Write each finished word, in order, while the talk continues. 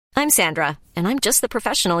I'm Sandra, and I'm just the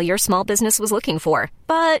professional your small business was looking for.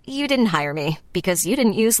 But you didn't hire me because you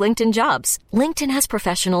didn't use LinkedIn Jobs. LinkedIn has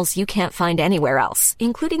professionals you can't find anywhere else,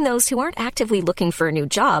 including those who aren't actively looking for a new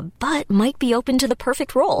job, but might be open to the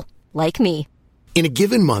perfect role, like me. In a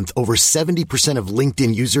given month, over 70% of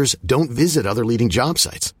LinkedIn users don't visit other leading job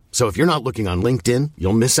sites. So if you're not looking on LinkedIn,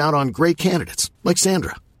 you'll miss out on great candidates like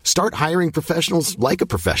Sandra. Start hiring professionals like a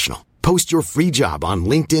professional. Post your free job on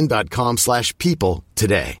linkedin.com/people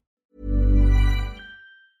today.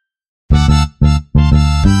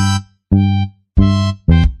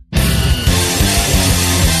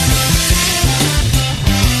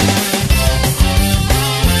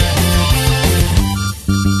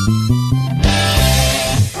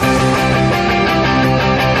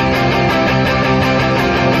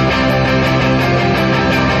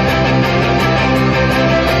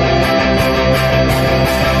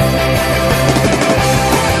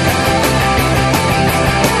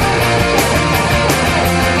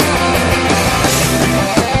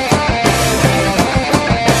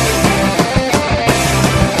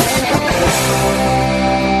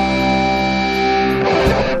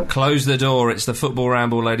 Close the door. It's the Football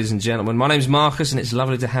Ramble, ladies and gentlemen. My name's Marcus, and it's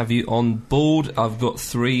lovely to have you on board. I've got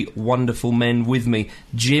three wonderful men with me.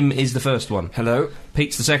 Jim is the first one. Hello.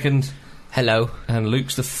 Pete's the second. Hello. And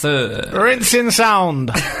Luke's the third. Rinsing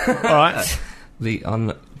sound. All right. The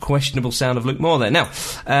unquestionable sound of Luke Moore there. Now,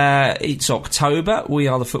 it's October. We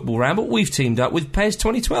are the Football Ramble. We've teamed up with PES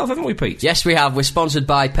 2012, haven't we, Pete? Yes, we have. We're sponsored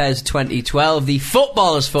by PES 2012, the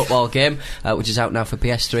footballer's football game, which is out now for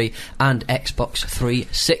PS3 and Xbox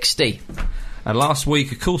 360. And last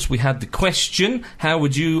week, of course, we had the question, how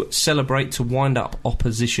would you celebrate to wind up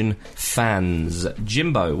opposition fans?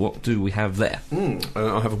 Jimbo, what do we have there?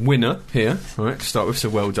 I have a winner here, all right, to start with, so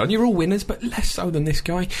well done. You're all winners, but less so than this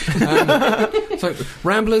guy. So,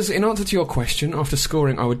 Ramblers, in answer to your question, after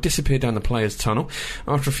scoring, I would disappear down the player's tunnel.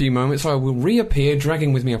 After a few moments, I will reappear,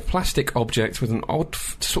 dragging with me a plastic object with an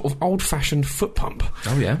old-fashioned foot pump.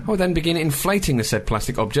 Oh, yeah? I would then begin inflating the said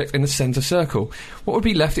plastic object in the centre circle. What would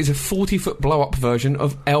be left is a 40-foot blow-up version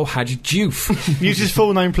of El Hadji Diouf. Use his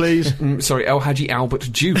full name, please. Sorry, El Hadji Albert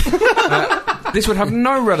Diouf. This would have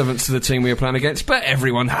no relevance to the team we are playing against, but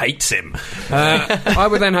everyone hates him. I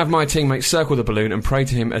would then have my teammates circle the balloon and pray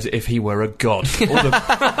to him as if he were a god.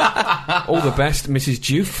 All the best, Mrs.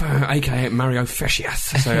 Diouf, a.k.a. Mario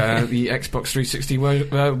Fescias. So the Xbox 360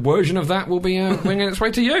 version of that will be winging its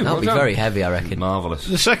way to you. That'll be very heavy, I reckon. Marvellous.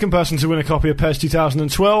 The second person to win a copy of PES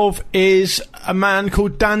 2012 is a man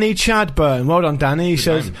called Danny Chadburn. Well done, Danny. He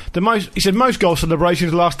says most goal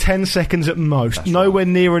celebrations last 10 seconds at most. That's nowhere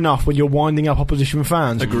near enough when you're winding up opposition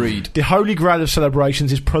fans. Agreed. The holy grail of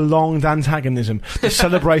celebrations is prolonged antagonism, the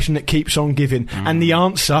celebration that keeps on giving, and the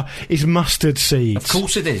answer is mustard seeds. Of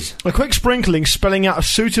course it is. A quick sprinkling spelling out a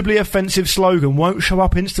suitably offensive slogan won't show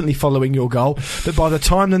up instantly following your goal, but by the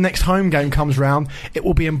time the next home game comes round, it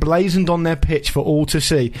will be emblazoned on their pitch for all to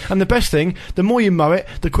see. And the best thing, the more you mow it,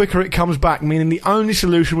 the quicker it comes back, meaning the only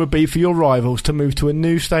solution would be for your rivals to move to a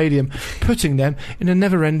new stadium, putting them in a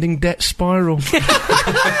never-ending debt spiral.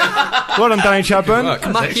 Well done, Danny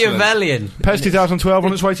Chadburn. Machiavellian. PES 2012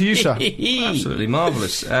 on its way to you, sir. Absolutely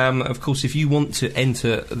marvellous. Of course, if you want to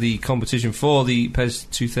enter the competition for the PES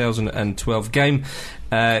 2012 game,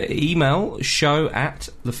 email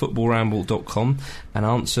show@thefootballramble.com and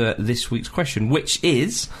answer this week's question, which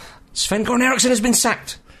is, Sven-Goran Eriksson has been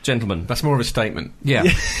sacked. Gentlemen. That's more of a statement. Yeah.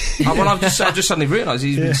 Well, I've just suddenly realised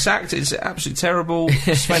he's been sacked. It's absolutely terrible.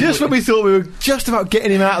 Sven, just when we thought we were just about getting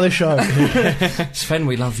him out of the show. Sven,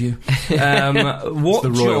 we love you. What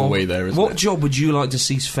the royal way there, isn't what it? job would you like to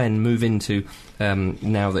see Sven move into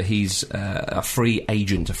now that he's a free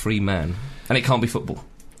agent, a free man? And it can't be football.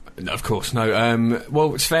 No, of course, no.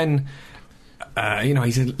 Well, Sven...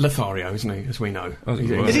 he's a Lothario, isn't he? As we know,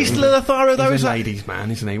 is he still a Lothario though? He's a ladies' man,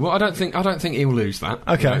 isn't he? Well, I don't think he'll lose that.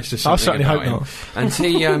 Okay, it's just I certainly hope him. not. And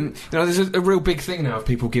he, there's a real big thing now of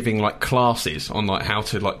people giving like classes on like how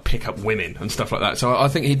to like pick up women and stuff like that. So I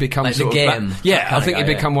think he'd become like sort the of game. I think he'd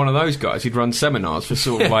become one of those guys. He'd run seminars for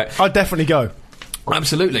sort of like. I'd definitely go.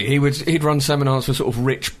 Absolutely, he'd run seminars for sort of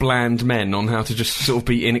rich, bland men on how to just sort of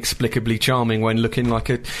be inexplicably charming when looking like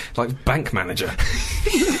a bank manager.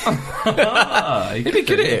 He'd be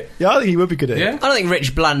good at it. Yeah, I think he would be good at it. I don't think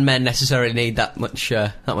rich, bland men necessarily need that much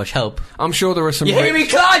help. I'm sure there are some. You hear me,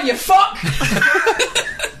 Clyde? You fuck.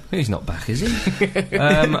 He's not back, is he?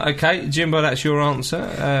 Okay, Jimbo, that's your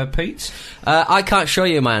answer. Pete? I can't show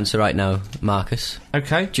you my answer right now, Marcus.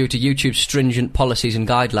 Okay. Due to YouTube's stringent policies and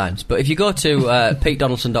guidelines. But if you go to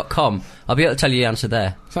PeteDonaldson.com, I'll be able to tell you the answer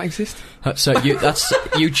there. Does that exist? That's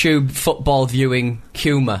YouTube football viewing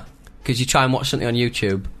humour. Because you try and watch something on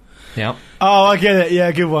YouTube, Yeah. Oh, I get it.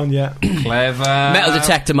 Yeah, good one. Yeah. Clever. Metal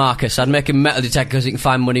detector, Marcus. I'd make him metal detector because he can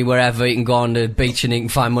find money wherever. He can go on the beach and he can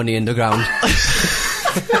find money underground.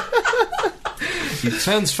 He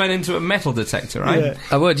turns Sven into a metal detector, right? Yeah.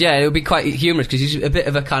 I would, yeah. It would be quite humorous because he's a bit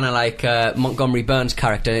of a kind of like Montgomery Burns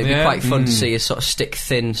character. It'd be quite fun to see his sort of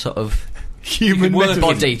stick-thin sort of Human work metal.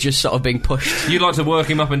 body just sort of being pushed. You'd like to work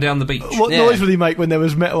him up and down the beach. What Yeah. noise would he make when there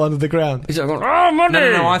was metal under the ground? He's sort of going, oh, money!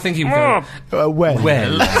 No, I think he would go... Well.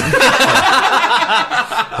 Well.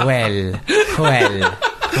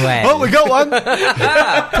 Oh, we got one.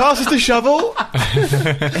 Pass us the shovel.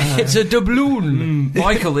 It's a doubloon.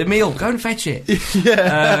 Michael, Emil, go and fetch it.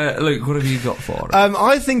 Yeah. Luke, what have you got for him?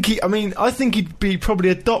 I think he'd be probably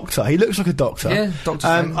a doctor. He looks like a doctor. Yeah, Dr.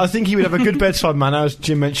 Sven. I think he would have a good bedside manner, as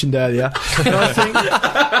Jim mentioned earlier. And I think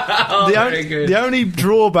the only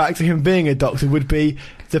drawback to him being a doctor would be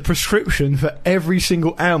the prescription for every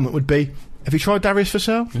single ailment would be, have you tried Darius for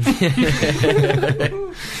sale?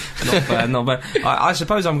 Not bad. I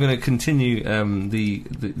suppose I'm going to continue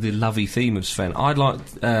the lovey theme of Sven. I'd like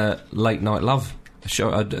Late Night Love,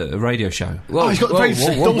 a radio show. Oh, he's got the very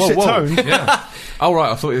dulcet tone. Yeah. Oh,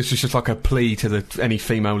 right, I thought it was just like a plea to any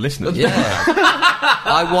female listeners. Yeah.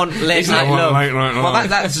 I want late night love. Well,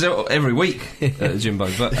 that's every week, Jimbo.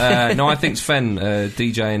 But no, I think Sven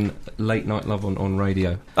DJing Late Night Love on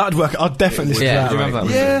radio. That'd work. I'd definitely listen Yeah. to Would you have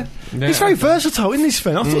that. that? Yeah. He's very versatile, isn't he,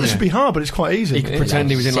 Sven? I thought this would be hard, but it's quite easy. He could pretend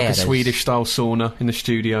he was in like a Sarah's. Swedish-style sauna in the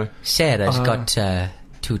studio. Sarah's got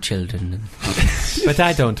 2 children. But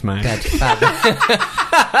I don't mind. Bad father.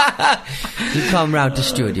 You come round to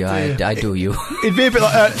studio, I do you. He'd be a bit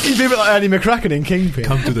like Ernie McCracken in Kingpin.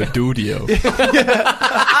 Come to the studio.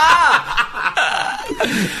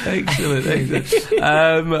 Excellent.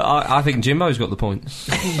 I think Jimbo's got the points.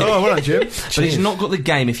 Oh, well done, Jim. But he's not got the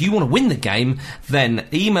game. If you want to win the game, then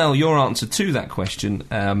email your answer to that question.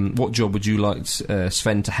 What job would you like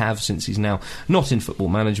Sven to have, since he's now not in football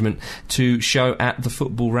management, to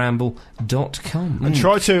show@thefootballramble.com. And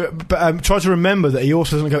try to remember that he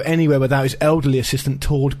also doesn't go anywhere without his elderly assistant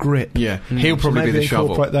Tord Grip. Yeah, he'll probably be the shovel.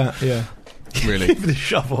 Incorporate that. Yeah. Really. The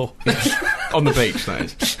shovel. On the beach, that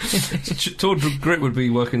is. Tord Grip would be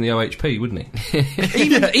working the OHP, wouldn't he?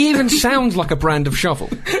 He even sounds like a brand of shovel.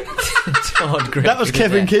 That was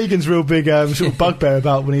Kevin Keegan's real big sort of bugbear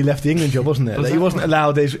about when he left the England job, wasn't it? That he wasn't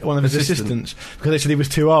allowed one of his assistants because they said he was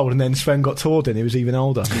too old, and then Sven got Tord in, he was even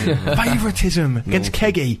older. Favouritism against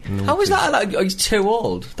Keggy. How is that allowed? Oh, he's too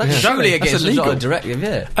old. That's surely against some sort of directive,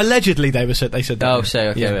 yeah. Allegedly, they said that. Oh, so,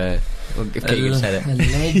 okay, Yeah. well, if Keegan said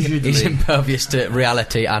it. He's impervious to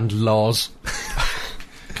reality and laws.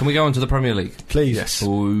 Can we go on to the Premier League? Please. Yes.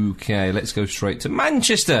 Okay, let's go straight to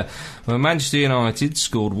Manchester, where Manchester United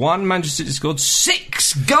scored 1, Manchester City scored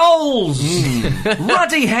 6 goals!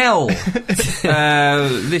 Ruddy hell!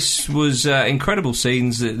 This was incredible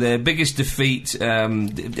scenes, their biggest defeat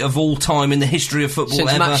of all time in the history of football Since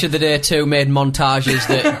ever. Match of the Day 2 made montages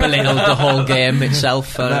that belittled the whole game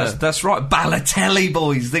itself. That's right, Balotelli,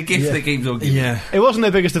 boys, the gift that keeps on giving. Yeah. It wasn't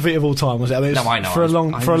their biggest defeat of all time, was it? I mean, it was No, I know. For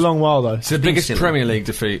a long while, though. It's the biggest silly. Premier League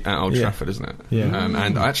defeat at Old Yeah. Trafford, isn't it? Yeah.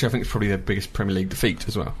 And actually, I think it's probably their biggest Premier League defeat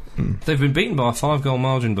as well. They've been beaten by a 5-goal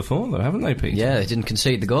margin before, though, haven't they, Pete? Yeah, they didn't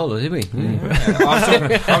concede the goal, did we?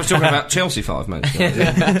 I was talking about Chelsea 5 minutes ago.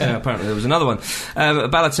 Yeah, apparently there was another one.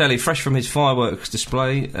 Balotelli, fresh from his fireworks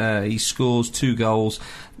display, he scores 2 goals.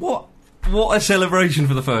 What a celebration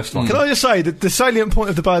for the first one. Can I just say that the salient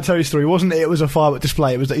point of the Balotelli story wasn't that it was a firework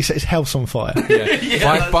display, it was that he set his house on fire.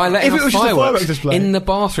 By letting If it off was just a fireworks fireworks display. in the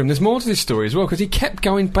bathroom. There's more to this story as well, because he kept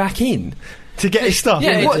going back in. To get his stuff.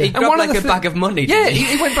 Yeah, what- he and grabbed one of like the a bag of money. Yeah, didn't he?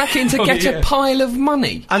 he went back in to get a pile of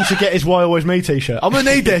money. And to get his Why Always Me t-shirt. I'm going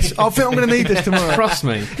to need this. I think I'm going to need this tomorrow. Trust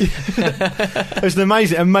me. It was an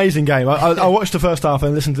amazing game. I watched the first half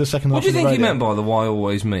and listened to the second half. What do you on the think he radio. meant by the why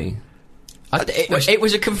always me? It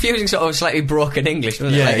was a confusing sort of slightly broken English,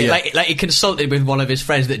 wasn't it? Like he consulted with one of his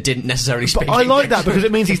friends that didn't necessarily speak But I like English. that because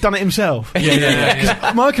it means he's done it himself.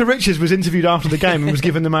 Yeah. Micah Richards was interviewed after the game and was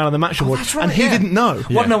given the man of the match award, that's right, and he yeah. didn't know.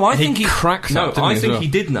 Well, no, I He think he cracked No, up, didn't I he, as think well? he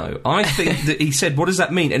did know. I think that he said, "What does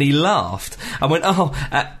that mean?" And he laughed. I went, "Oh,"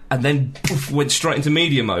 and then poof, went straight into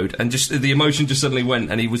media mode, and just the emotion just suddenly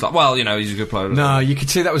went, and he was like, "Well, you know, he's a good player." No, you could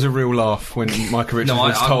see that was a real laugh when Micah Richards No,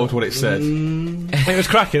 was I- told what it said. It was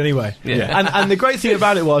cracking anyway. Yeah. And the great thing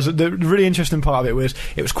about it was, the really interesting part of it was,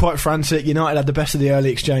 it was quite frantic. United had the best of the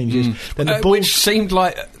early exchanges. Then the ball... Which seemed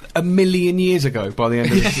like a million years ago by the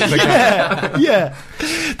end of the game. yeah.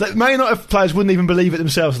 That Man United players wouldn't even believe it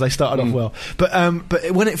themselves as they started off well. But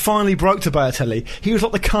when it finally broke to Balotelli, he was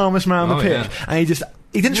like the calmest man on the pitch, and he just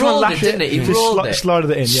He didn't try and rolled lash it, didn't he? He just rolled it.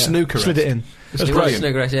 slided it in. Yeah. Snooker Slid it in. It's It was brilliant.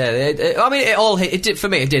 snooker, yeah. I mean, it did for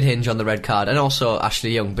me. It did hinge on the red card, and also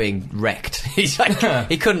Ashley Young being wrecked. He's like,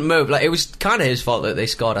 he couldn't move. Like, it was kind of his fault that they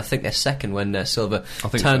scored. I think their second when Silva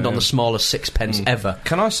turned on the smallest sixpence ever.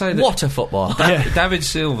 Can I say that? What a football! David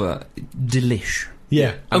Silva, delish.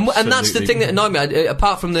 Yeah. And that's the Absolutely. thing that annoyed me.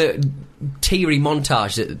 Apart from the teary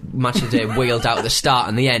montage that Match of the Day wheeled out at the start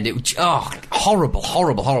and the end, it was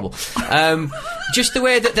horrible. Just the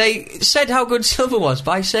way that they said how good Silva was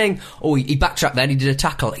by saying, he backtracked then, he did a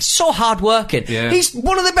tackle. He's so hard working. Yeah. He's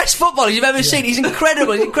one of the best footballers you've ever seen. He's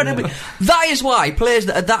incredible. That is why players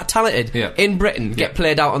that are that talented in Britain get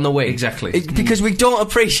played out on the wing. Exactly. Because we don't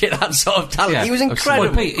appreciate that sort of talent. Yeah. He was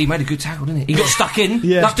incredible. Well, Pete, he made a good tackle, didn't he? He got stuck in.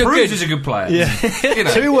 Yeah. That proves he's a good player. Yeah. You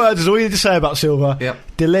know. 2 words is all you need to say about Silva. Yep.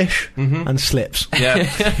 Delish and slips.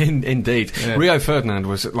 Yeah, indeed. Yeah. Rio Ferdinand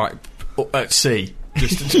was like at sea.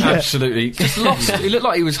 Just absolutely just lost. He looked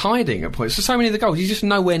like he was hiding at points. So many of the goals, he's just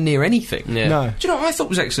nowhere near anything. Yeah. No. Do you know what I thought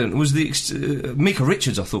was excellent was the Mika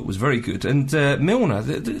Richards. I thought was very good, and Milner,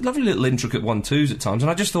 the lovely little intricate 1-2s at times. And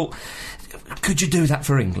I just thought, could you do that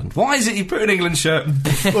for England? Why is it you put an England shirt?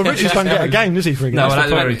 Well, Richards don't get a game, does he, for England? No, That's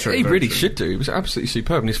the very problem. true. He very really true. should do. He was absolutely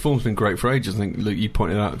superb, and his form's been great for ages. I think Luke, you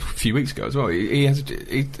pointed out a few weeks ago as well.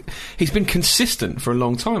 He's been consistent for a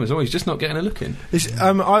long time as well. He's just not getting a look in.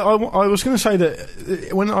 I was going to say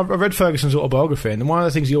that when I read Ferguson's autobiography, and one of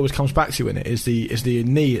the things he always comes back to in it is the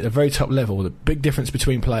knee at the very top level. The big difference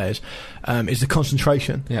between players is the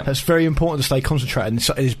concentration. Yeah. That's very important to stay concentrated. And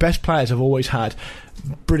so his best players have always had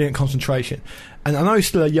brilliant concentration. And I know he's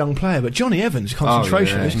still a young player, but Johnny Evans'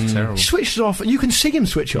 concentration is terrible. switched off. You can see him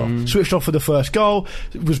switch off. Switched off for the first goal.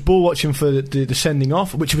 Was ball watching for the sending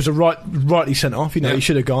off, which was rightly sent off. You know, he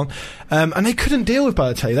should have gone. And they couldn't deal with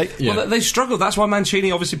Balotelli. Well, they struggled. That's why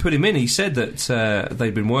Mancini obviously put him in. He said that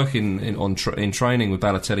they'd been working in training with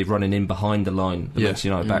Balotelli running in behind the line, the Manchester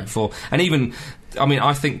United back four. And even, I mean,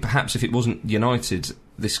 I think perhaps if it wasn't United,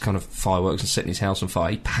 this kind of fireworks and setting his house on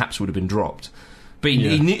fire, he perhaps would have been dropped. But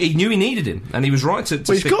he knew he needed him, and he was right to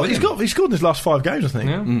stick with him. He's scored in his last 5 games, I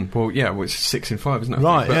think. Yeah. Well, it's 6 in 5, isn't it?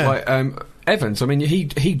 Right, But yeah. like, Evans, I mean, he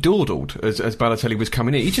dawdled as Balotelli was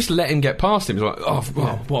coming in. He just let him get past him. He was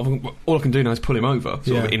like, all I can do now is pull him over.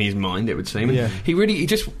 Sort of in his mind, it would seem. And he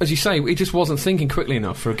just, as you say, he just wasn't thinking quickly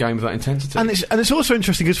enough for a game of that intensity. And it's also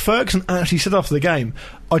interesting because Ferguson actually said after the game,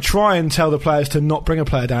 I try and tell the players to not bring a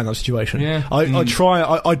player down in that situation. Yeah.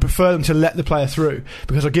 I'd prefer them to let the player through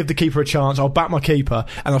because I give the keeper a chance, I'll back my keeper,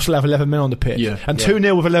 and I'll still have 11 men on the pitch. Yeah. And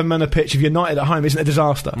 2-0 with 11 men on the pitch, if United at home, isn't a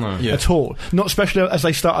disaster at all. Not especially as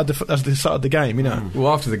they started the game, you know.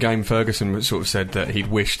 Well, after the game, Ferguson sort of said that he'd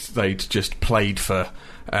wished they'd just played for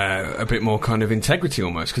a bit more kind of integrity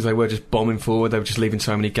almost, because they were just bombing forward, they were just leaving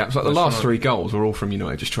so many gaps. Like the last 3 goals were all from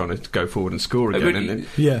United just trying to go forward and score again.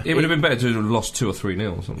 It would have been better to have lost 2 or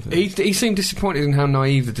 3-0 or something. He seemed disappointed in how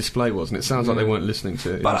naive the display was, and it sounds like they weren't listening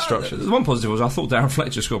to instructions. The one positive was I thought Darren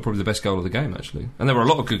Fletcher scored probably the best goal of the game, actually. And there were a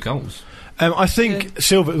lot of good goals. I think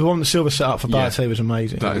the one that Silva set up for Balotelli was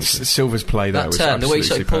amazing. Silva's play there was turn, the way he absolutely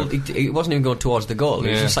sort of superb. pulled, he wasn't even going towards the goal.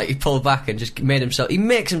 It was just like he pulled back and just he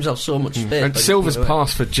makes himself so much space. And by Silva's just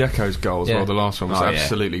pass for Dzeko's goal as well, the last one was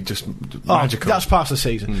absolutely just magical. That's past the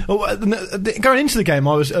season. Going into the game,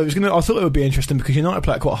 I thought it would be interesting because United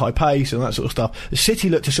play at quite a high pace and that sort of stuff. The City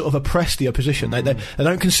look to sort of oppress the opposition. They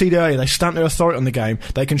don't concede early. They stamp their authority on the game.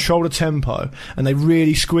 They control the tempo and they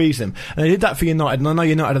really squeeze them. And they did that for United. And I know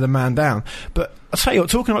United are the man down, but I'll tell you what,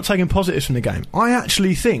 talking about taking positives from the game, I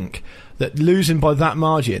actually think that losing by that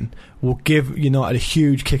margin will give United a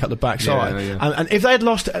huge kick up the backside. And if they had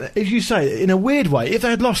lost, as you say, in a weird way, if they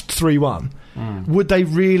had lost 3-1, would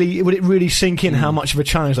it really sink in how much of a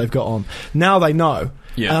challenge they've got on? Now they know.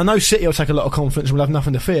 Yeah. And I know City will take a lot of confidence and will have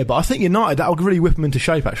nothing to fear, but I think United, that'll really whip them into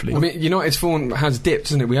shape, actually. I mean, United's form has dipped,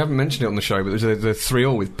 hasn't it? We haven't mentioned it on the show, but there's the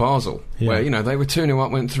 3-3 with Basel, where, they were 2-0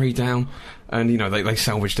 up, went 3 down, and, they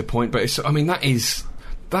salvaged a point, but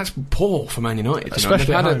that's poor for Man United.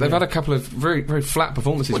 Especially they've had a couple of very, very flat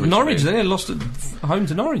performances. Norwich, they lost at home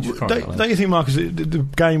to Norwich. Don't you think, Marcus, the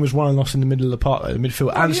game was won and lost in the middle of the park, the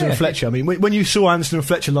midfield? Anderson and Fletcher. I mean, when you saw Anderson and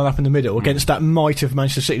Fletcher line up in the middle against that might of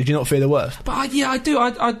Manchester City, did you not fear the worst? But I do.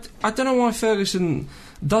 I don't know why Ferguson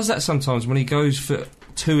does that sometimes when he goes for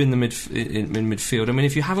 2 in the midfield. I mean,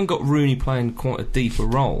 if you haven't got Rooney playing quite a deeper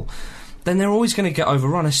role, then they're always going to get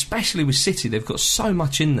overrun, especially with City. They've got so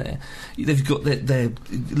much in there. They've got their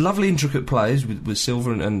lovely, intricate players with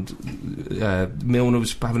Silva and Milner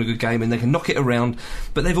was having a good game, and they can knock it around,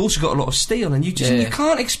 but they've also got a lot of steel, and you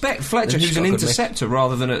can't expect Fletcher, who's an interceptor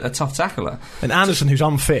rather than a tough tackler. And Anderson, who's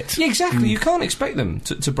unfit. Yeah, exactly. You can't expect them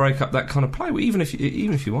to break up that kind of play, even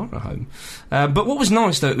if you are at home. But what was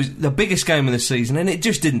nice, though, it was the biggest game of the season, and it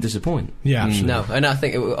just didn't disappoint. Yeah, absolutely. No, and I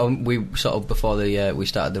think we sort of, before we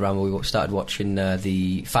started the ramble, we started watching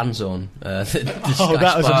the Fan Zone.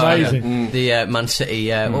 That was amazing. The Man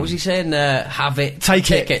City, what was he saying? Have it.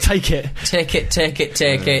 Take it.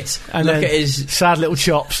 And Look at his sad little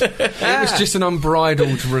chops. It was just an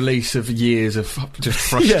unbridled release of years of just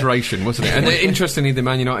frustration, wasn't it? And interestingly, the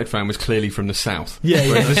Man United fan was clearly from the south.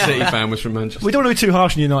 Whereas the City fan was from Manchester. We don't want to be too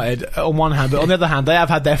harsh on United on one hand, but on the other hand, they have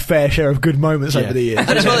had their fair share of good moments over the years. And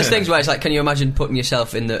it's one of those things where it's like, can you imagine putting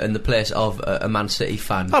yourself in the place of a Man City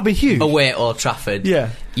fan? That'd be huge. Away at Old Trafford. Yeah.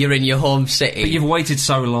 You're in your home city. But you've waited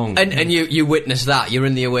so long. And you witness that. You're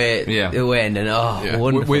in the away end, and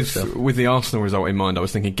wonderful stuff. With the Arsenal result in mind, I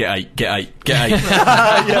was thinking, get eight. Yeah.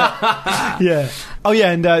 Oh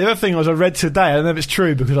yeah, and the other thing was, I read today, I don't know if it's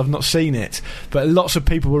true because I've not seen it, but lots of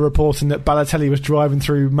people were reporting that Balotelli was driving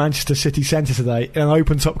through Manchester city centre today in an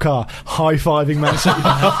open-top car, high-fiving Man City.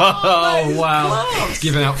 Oh, wow.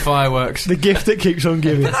 Giving out fireworks. The gift that keeps on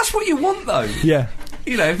giving. But that's what you want, though. Yeah.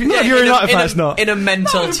 You know, if you're a United fan, it's not. In a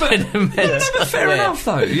mental... Fair enough,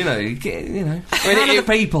 though. You know, the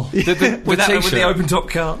people. With the open-top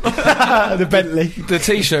car. The Bentley. The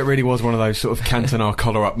T-shirt really was one of those sort of Cantona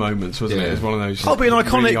collar-up moments, wasn't it? It was one of those be an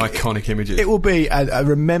really iconic images. It will be a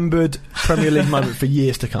remembered Premier League moment for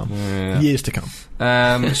years to come. Years to come.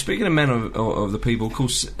 Speaking of men of the people, of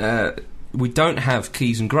course... we don't have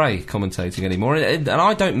Keys and Gray commentating anymore, and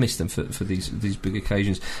I don't miss them for these big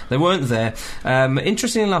occasions. They weren't there.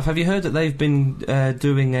 Interesting enough, have you heard that they've been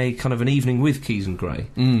doing a kind of an evening with Keys and Gray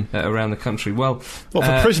around the country? Well, for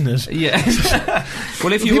prisoners? Yeah.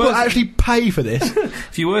 Well, if you people actually pay for this.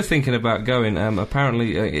 If you were thinking about going,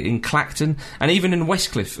 apparently in Clacton and even in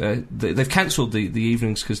Westcliff, they've cancelled the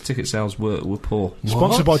evenings because ticket sales were poor.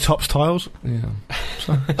 Sponsored by Topps Tiles. Yeah.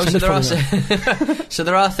 So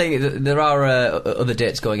there are other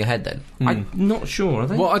dates going ahead then? I'm not sure, are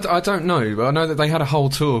they? Well, I don't know, but I know that they had a whole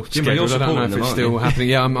tour scheduled. I don't know if it's still happening.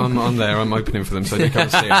 Yeah, I'm there. I'm opening for them, so they come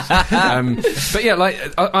and see us. But yeah, like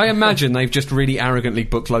I imagine they've just really arrogantly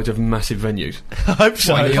booked loads of massive venues. I hope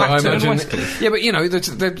so. I imagine. Yeah, but you know,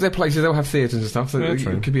 they're places. They'll have theatres and stuff.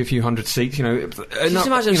 It could be a few hundred seats. You know, just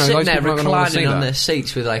imagine sitting there reclining on their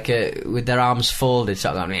seats with with their arms folded,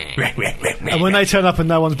 sort of like. And when they turn up and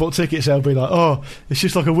no one's bought tickets, they'll be like, "Oh, it's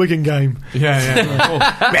just like a Wigan game."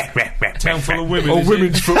 Town full of women. Or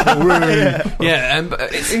women's football.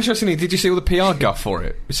 But interestingly, did you see all the PR guff for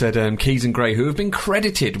it? It said Keys and Gray, who have been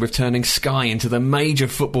credited with turning Sky into the major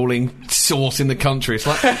footballing source in the country. It's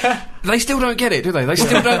like they still don't get it, do they? They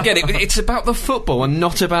still don't get it. It's about the football and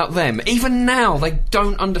not about them. Even now, they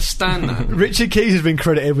don't understand that. Richard Keys has been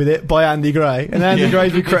credited with it by Andy Gray, and Andy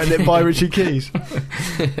Gray's been credited by Richard Keys.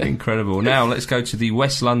 Incredible. Now let's go to the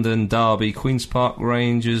West London derby. Queen's Park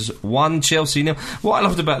Rangers 1, Chelsea 0. What I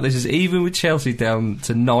loved about this is even with Chelsea down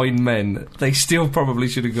to 9 men, they still probably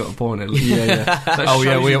should have got a point at least.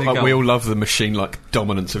 We all love the machine-like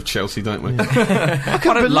dominance of Chelsea, don't we? I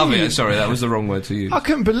don't love it. Sorry, that was the wrong word to use. I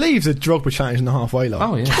couldn't believe the Drogba challenge in the halfway line.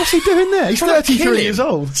 Oh yeah, what's he doing there? He's 33 years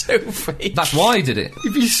old. That's why he did it.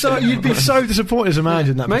 You'd be so disappointed as a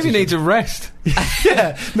manager in that. Maybe he needs a rest.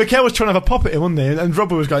 Yeah, Mikel was trying to have a pop at him, wasn't he? And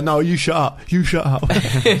Drogba was going, "No, you shut up. You shut up."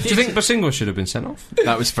 Do you think Bosingwa should have been sent off?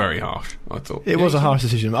 That was very harsh. I thought it was a harsh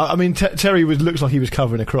decision. I mean, Terry looks like he was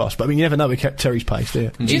covering a cross, but I mean, you never know. We kept Terry's pace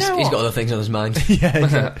there. He's got other things on his mind. Yeah,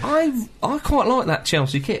 exactly. I quite like that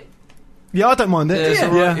Chelsea kit. Yeah, I don't mind it.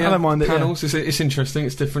 I don't mind it. Panels, it's interesting.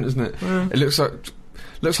 It's different, isn't it? Yeah. It looks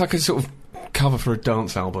like a sort of cover for a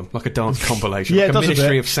dance album, like a dance compilation, like a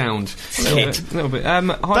Ministry of Sound kit. A little bit. Go on.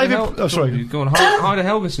 Heider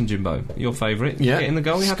Helguson, Jimbo, your favourite. Yeah, getting the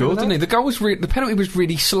goal. He scored, didn't he? The goal was the penalty was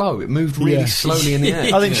really slow. It moved really slowly in the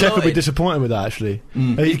air. I think Sheffield will be disappointed with that. Actually,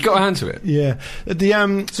 he got a hand to it. Yeah,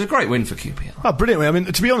 it's a great win for QPR. Oh, brilliant! I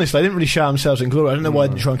mean, to be honest, they didn't really show themselves in glory. I don't know why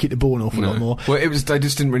they didn't try and keep the ball an awful lot more. Well, they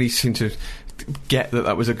just didn't really seem to get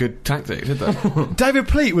that was a good tactic, did they? David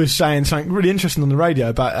Pleat was saying something really interesting on the radio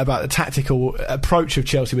about the tactical approach of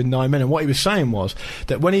Chelsea with 9 men, and what he was saying was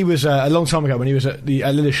that when he was a long time ago, when he was at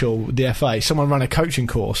Lilleshall, the FA, someone ran a coaching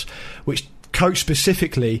course which coached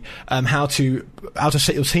specifically how to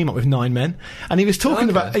set your team up with 9 men, and he was talking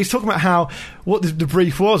about how what the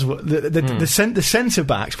brief was. The centre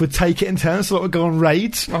backs would take it in turns, so it would go on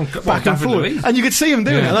raids back and forth, and you could see him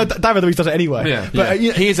doing it. I know David Luiz does it anyway. But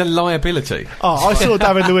he is a liability. I saw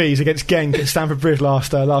David Luiz against Genk at Stamford Bridge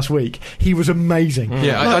last week. He was amazing.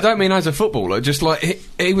 I don't mean as a footballer, just like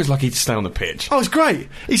he was lucky to stay on the pitch. Oh, it's great.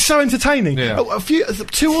 He's so entertaining.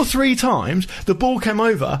 Two or three times the ball came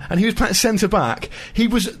over and he was playing centre back. He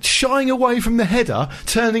was shying away from the header,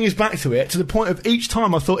 turning his back to it, to the point of each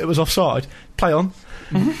time I thought it was offside. Play on.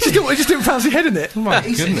 He just didn't fancy heading it. Oh my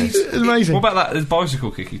goodness. It's amazing. What about that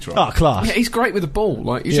bicycle kick he tried? Oh, class. Yeah, he's great with the ball.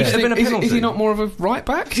 Like, is he not more of a right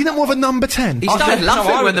back? Is he not more of a number 10? He started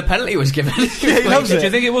laughing when the penalty was given. He loves it. Do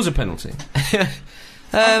you think it was a penalty?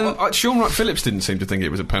 Sean Wright-Phillips didn't seem to think it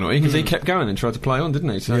was a penalty because he kept going and tried to play on, didn't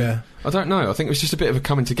he? So I don't know. I think it was just a bit of a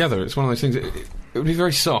coming together. It's one of those things. It would be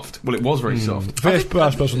very soft. Well, it was very soft.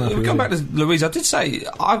 We'll come back to Luiz. I did say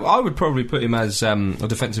I would probably put him as a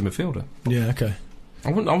defensive midfielder. Yeah, okay.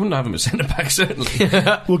 I wouldn't have him as centre back, certainly.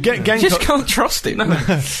 Well, Genk just can't trust him.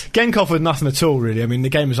 Genk offered nothing at all, really. I mean, the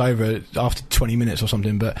game was over after 20 minutes or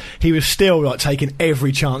something, but he was still like taking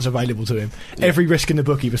every chance available to him. Every risk in the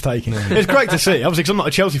book he was taking. It was great to see. Obviously, because I'm not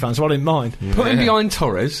a Chelsea fan, so I didn't mind. Put him behind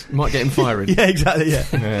Torres, might get him firing. Yeah, exactly.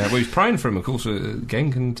 Yeah. Well, he's praying for him, of course,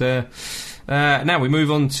 Genk, and. Now we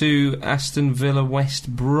move on to Aston Villa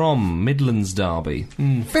West Brom Midlands derby.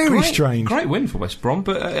 Very strange. Great win for West Brom,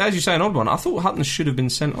 but as you say, an odd one. I thought Hutton should have been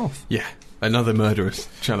sent off. Yeah, another murderous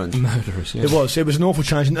challenge. Yeah. It was an awful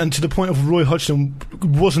challenge, and to the point of Roy Hodgson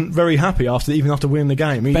wasn't very happy after winning the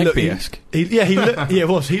game. Begbie-esque. It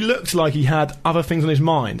was. He looked like he had other things on his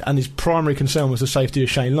mind, and his primary concern was the safety of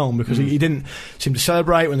Shane Long, because he didn't seem to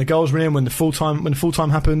celebrate when the goals were in, when the full time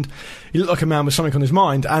happened. He looked like a man with something on his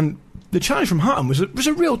mind, and the challenge from Hutton was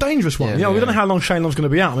a real dangerous one. We don't know how long Shane Long's going to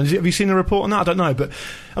be out. I mean, have you seen a report on that? I don't know, but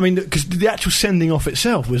I mean, because the actual sending off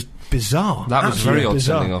itself was bizarre. That was very odd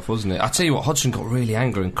sending off, wasn't it? I tell you what, Hodgson got really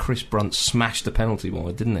angry and Chris Brunt smashed the penalty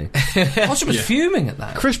wide, didn't he? Hodgson was fuming at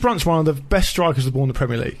that. Chris Brunt's one of the best strikers of the ball in the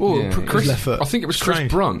Premier League. Well, left foot. I think it was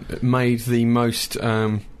Chris Brunt that made the most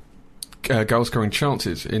goal-scoring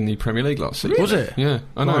chances in the Premier League last season. Was it? Yeah,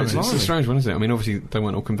 I know. It's a strange one, isn't it? I mean, obviously they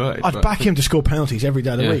weren't all converted. I'd back him to score penalties every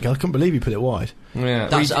day of the week. I couldn't believe he put it wide. Yeah,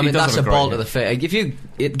 that's a ball to the fit. If you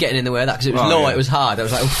getting in the way of that, because it was low, it was hard. I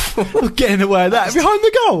was like, getting in the way of that behind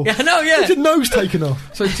the goal. Yeah, I know. Yeah, his nose taken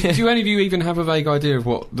off. So, do any of you even have a vague idea of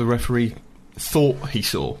what the referee thought he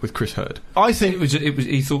saw with Chris Hurd? I think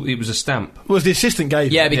he thought it was a stamp. Was the assistant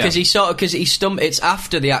gave? Yeah, because he stumped. It's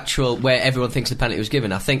after the actual where everyone thinks the penalty was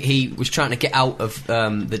given. I think he was trying to get out of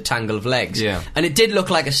the tangle of legs. Yeah, and it did look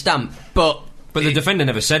like a stamp, but the defender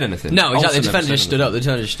never said anything. No, exactly. The defender just stood up. The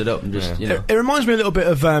defender just stood up and just It reminds me a little bit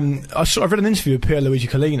of I've read an interview with Pierluigi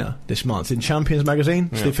Collina this month in Champions magazine.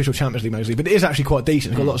 It's the official Champions League magazine, but it is actually quite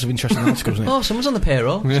decent. It's got lots of interesting articles in it. Oh, someone's on the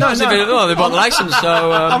payroll. Yeah. No, they bought the licence.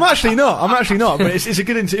 So I'm actually not. But it's a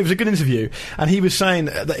good. It was a good interview, and he was saying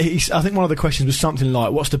that I think one of the questions was something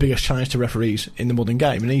like, "What's the biggest challenge to referees in the modern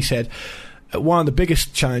game?" And he said, one of the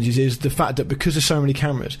biggest challenges is the fact that because there's so many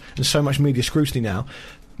cameras and so much media scrutiny now,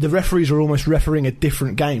 the referees are almost refereeing a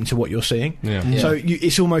different game to what you're seeing. So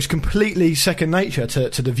it's almost completely second nature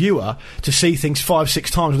to the viewer to see things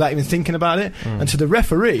 5-6 times without even thinking about it. And to the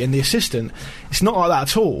referee and the assistant, it's not like that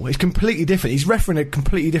at all. It's completely different. He's refereeing a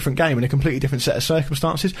completely different game in a completely different set of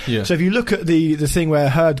circumstances. So if you look at the thing where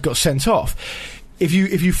Hurd got sent off, if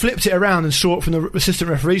you flipped it around and saw it from the assistant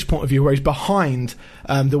referee's point of view, where he's behind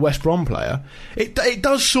the West Brom player, it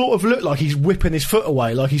does sort of look like he's whipping his foot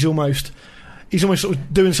away, like he's almost sort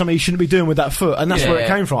of doing something he shouldn't be doing with that foot, and that's where it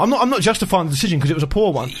came from. I'm not justifying the decision because it was a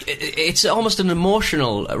poor one. It's almost an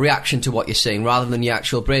emotional reaction to what you're seeing rather than your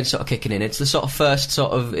actual brain sort of kicking in. It's the sort of first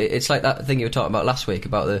sort of. It's like that thing you were talking about last week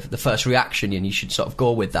about the first reaction, and you should sort of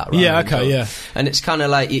go with that. And it's kind of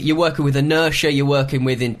like you're working with inertia, you're working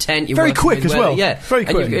with intent. You're very quick as well. Yeah, very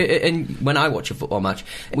quick. And when I watch a football match,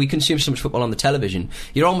 we consume so much football on the television.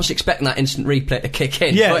 You're almost expecting that instant replay to kick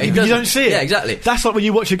in. Yeah, but you don't see it. Yeah, exactly. That's like when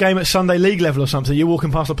you watch a game at Sunday League level or something. You're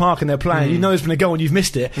walking past the park and they're playing. You know there's been a goal and you've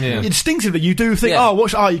missed it. Instinctively, you do think,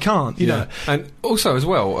 you can't. You know. And also as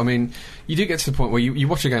well, I mean, you do get to the point where you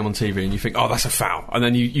watch a game on TV and you think, oh, that's a foul, and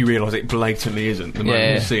then you realise it blatantly isn't the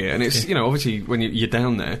moment you see it. And it's obviously when you're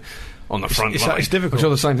down there on the front line, it's difficult. I'm sure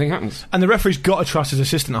the same thing happens. And the referee's got to trust his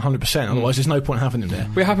assistant 100%. Otherwise, there's no point having him there.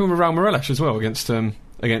 It happened with Raul Morelos as well against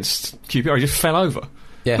QPR. He just fell over.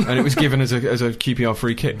 Yeah, and it was given as a QPR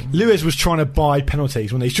free kick. Luiz was trying to buy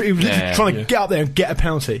penalties when he was trying to get up there and get a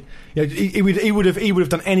penalty. He would have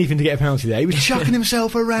done anything to get a penalty there. He was chucking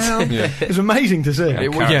himself around. It was amazing to see.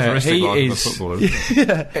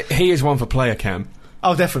 He is one for player cam.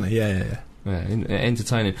 Oh, definitely. Yeah. Yeah,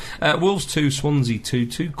 entertaining. Wolves 2, Swansea 2.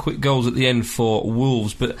 2 quick goals at the end for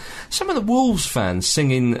Wolves, but some of the Wolves fans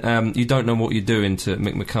singing "You Don't Know What You're Doing" to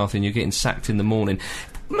Mick McCarthy, and you're getting sacked in the morning.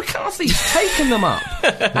 McCarthy's taken them up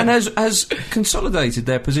and has consolidated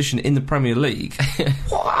their position in the Premier League.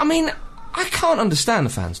 I mean, I can't understand the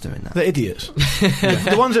fans doing that. They're idiots.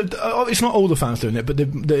 The ones that it's not all the fans doing it, but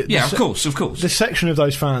of course. The section of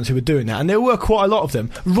those fans who were doing that, and there were quite a lot of them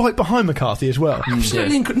right behind McCarthy as well.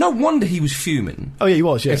 Absolutely no wonder he was fuming. Oh yeah, he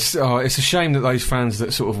was. Yeah, it's a shame that those fans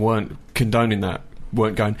that sort of weren't condoning that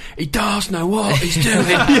weren't going, he does know what he's doing.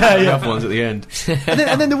 The other ones at the end.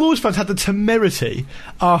 and then the Wolves fans had the temerity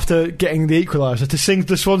after getting the equaliser to sing to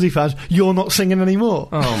the Swansea fans, "You're not singing anymore."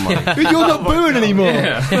 Oh my! You're not booing anymore.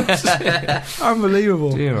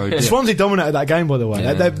 Unbelievable. Dear, oh dear. Swansea dominated that game, by the way.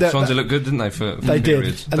 Yeah. Swansea looked good, didn't they? For they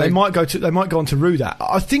periods. did, and they might go on to rue that.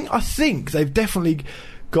 I think they've definitely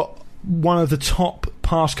got one of the top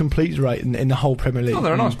pass complete rate in the whole Premier League. Oh,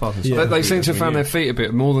 they're a nice passing side. Yeah. They seem to have found their feet a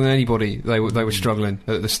bit more than anybody. They were struggling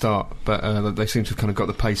at the start, but they seem to have kind of got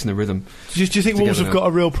the pace and the rhythm. Do you think Wolves have got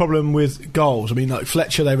a real problem with goals? I mean, like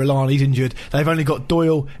Fletcher, they rely on, he's injured. They've only got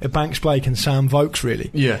Doyle, Banks Blake and Sam Vokes, really.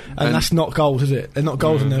 Yeah. And that's not goals, is it? They're not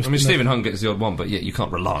goals in those. I mean, Stephen Hunt gets the odd one, but you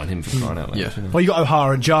can't rely on him for crying out loud. Yeah. Well, you got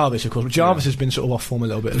O'Hara and Jarvis, of course, but Jarvis has been sort of off form a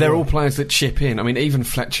little bit. They're all players that chip in. I mean, even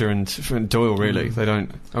Fletcher and Doyle, really. They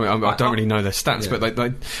don't. I mean, I don't really know their stats, but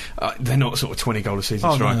they're not sort of 20-goal a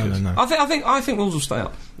season strikers. No. I think Wolves will stay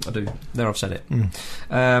up. I do. There, I've said it.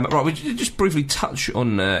 Right, we just briefly touch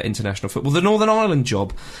on international football. The Northern Ireland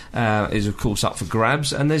job is, of course, up for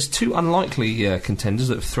grabs, and there's two unlikely contenders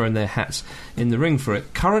that have thrown their hats in the ring for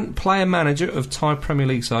it. Current player-manager of Thai Premier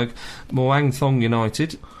League side Muang Thong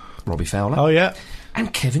United, Robbie Fowler. Oh, yeah.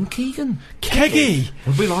 And Kevin Keegan. Keggy!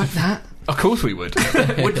 Would we like that? Of course we would.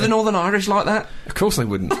 Would the Northern Irish like that? Of course they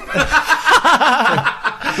wouldn't.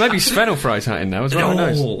 Maybe Sven will throw his hat in now as well.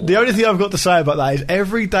 No. The only thing I've got to say about that is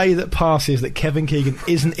every day that passes that Kevin Keegan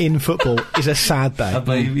isn't in football is a sad day. A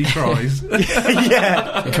baby cries.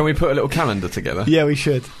 Yeah. Can we put a little calendar together? Yeah, we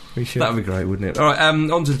should. That would be great, wouldn't it? All right,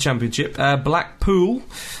 on to the Championship. Blackpool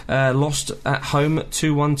lost at home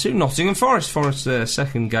 2-1 to Nottingham Forest. Forest's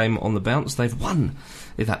second game on the bounce. They've won,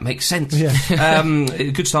 if that makes sense. Yeah.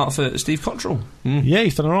 Good start for Steve Cottrell. Yeah,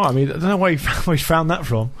 he's done all right. I mean, I don't know where he's found that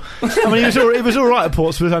from. I mean, it was all right at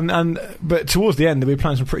Portsmouth, but towards the end, they were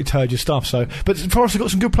playing some pretty turgid stuff. So, but Forest have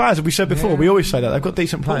got some good players, as we said before. We always say that. They've got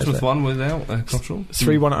decent players. Portsmouth won without Cottrell.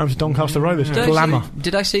 3-1 at home to Doncaster Rovers. Glamour.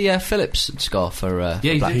 Did I see Phillips score for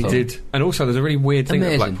Blackpool? He did. And also, there's a really weird thing at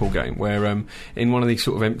the Amazing. Blackpool game where in one of these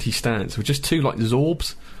sort of empty stands were just two, like,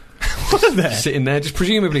 Zorbs. Wasn't there? Sitting there, just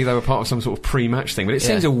presumably they were part of some sort of pre-match thing, but it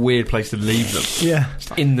seems a weird place to leave them. Yeah.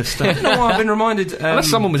 Just in the stand. You know what, I've been reminded... Unless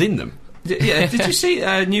someone was in them. Did you see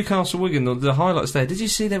Newcastle Wigan, the highlights there? Did you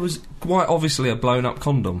see there was quite obviously a blown up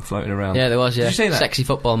condom floating around? Yeah, there was, yeah. Did you see that? Sexy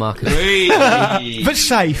football market. Really? But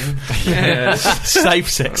safe. Yeah. Safe,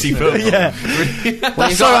 sexy football. Yeah.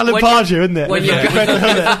 That's so Alan Pardew, isn't it? When you've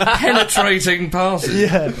got, Penetrating passes.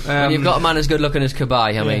 Yeah. when you've got a man as good looking as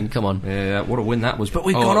Cabaye, I mean, come on. Yeah, what a win that was. But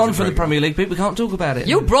we've gone on for the Premier League, people. We can't talk about it.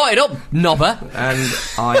 You brought it up, knobber. And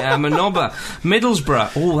I am a knobber.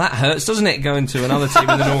 Middlesbrough. Oh, that hurts, doesn't it, going to another team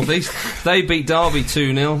in the North East? They beat Derby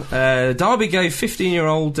 2-0. Derby gave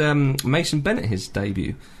 15-year-old Mason Bennett his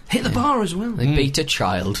debut. Hit the bar as well. They beat a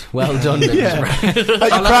child. Well done, Middlesbrough.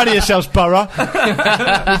 Are you proud of yourselves, Borough?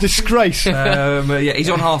 A disgrace. Yeah, he's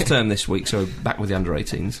on half term this week, so back with the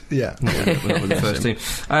under-18s. Yeah. With the first team.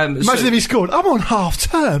 Imagine if he scored. I'm on half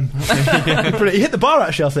term. He hit the bar,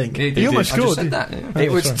 actually, I think. He almost I just scored. said that, yeah.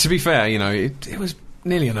 It was, to be fair, you know, it was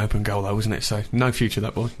nearly an open goal, though, wasn't it? So, no future,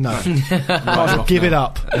 that boy. No. Give it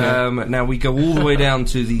up. Now we go all the way down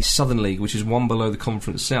to the Southern League, which is one below the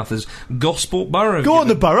Conference South. There's Gosport Borough. Go on,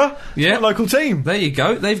 the Borough. Yeah. It's my local team. There you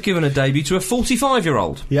go. They've given a debut to a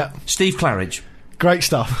 45-year-old. Yeah. Steve Claridge. Great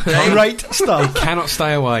stuff. Great stuff. Cannot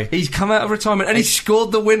stay away. He's come out of retirement and he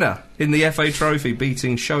scored the winner in the FA Trophy,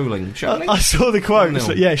 beating Sholing. I saw the quotes.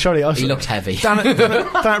 1-0. Yeah, surely. He looked heavy. Down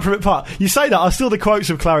at Privet Park. You say that. I saw the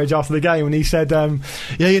quotes of Claridge after the game when he said,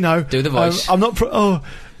 yeah, you know. Do the voice. I'm not.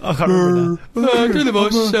 I can't remember now. Do the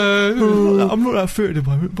voice. I'm not that fit at the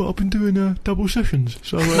moment, but I've been doing double sessions.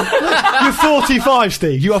 So you're 45,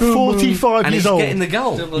 Steve. You are 45 and years he's old. getting the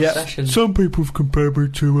goal. Double Yeah. session. Some people have compared me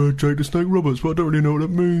to Jake the Snake Roberts, but I don't really know what that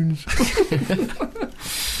means.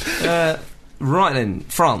 Right then,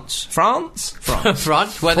 France.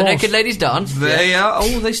 France, where the naked ladies dance. They are.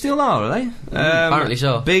 Oh, they still are they? Apparently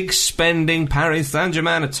so. Big spending Paris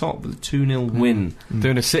Saint-Germain atop with a 2-0 win.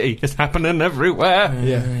 Doing a city. It's happening everywhere.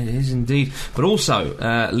 It is indeed. But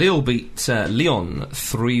also, Lille beat Lyon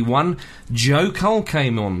 3-1. Joe Cole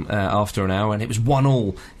came on after an hour, and it was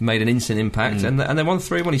 1-1. He made an instant impact, and they won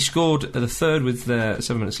 3-1. He scored the third with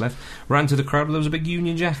 7 minutes left. Ran to the crowd. There was a big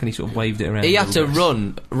Union Jack, and he sort of waved it around. He had to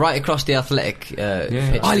run right across the athletic pitch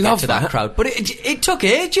I to love get to that crowd, but it took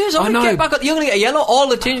ages. I know. Get back up. You're going to get a yellow. All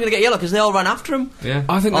the teams are going to get yellow because they all ran after him. Yeah,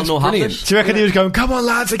 I think that's brilliant. Do you reckon he was going, "Come on,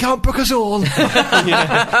 lads, they can't book us all"? No,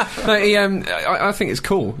 I think it's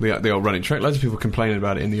cool, the old running track. Loads of people complaining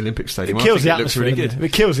about it in the Olympic Stadium. It kills the it looks atmosphere. really good.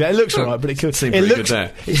 It kills it. It looks alright, but it kills. Seemed It pretty looks. good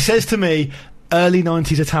there. It says to me, early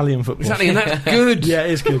 90s Italian football. Exactly, and that's good. Yeah,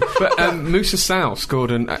 it is good. But Moussa Sow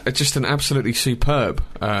scored just an absolutely superb.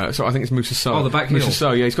 So I think it's Moussa Sow. Oh, the back heel. Moussa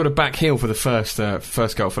Sow, yeah, he's got a back heel for the first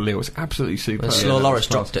goal for Lille. It's absolutely superb. And Slow Loris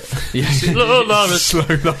dropped it. Slow Loris.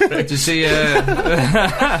 to see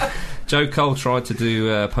Joe Cole tried to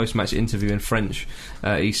do a post-match interview in French.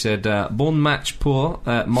 He said, "Bon match pour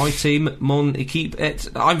my team, mon équipe et."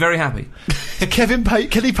 I'm very happy. Kenny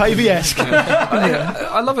Pavey-esque.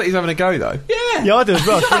 I love that he's having a go though. Yeah, I do as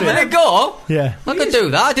well. It's Having brilliant. a go? Yeah. I could do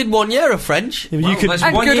that. I did 1 year of French. Yeah, but you could. that's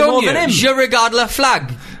And one good year on more you. than him. Je regarde la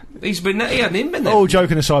flag. He hadn't been there. All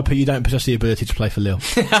joking aside, Pete, you don't possess the ability to play for Lille.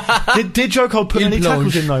 did Joe Cole put any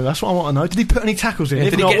tackles in though? That's what I want to know. Did he put any tackles in?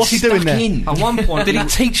 If not, what's he doing there? At one point, Did he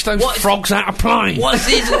teach those frogs how to play? What's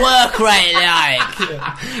his work rate like?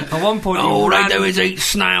 At one point, All he they ran. do is eat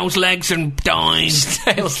snails' legs and dine.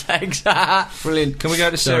 Tails legs. Brilliant. Can we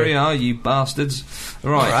go to Serie A, you bastards?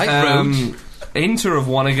 Right. All right, Inter have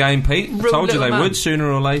won a game, Pete. I Rude told you little they man. would sooner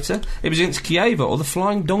or later. It was against Chieva, or the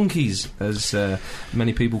Flying Donkeys, as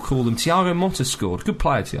many people call them. Thiago Motta scored. Good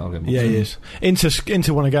player, Thiago Motta. Yeah, he is.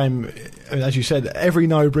 Inter won a game, as you said, every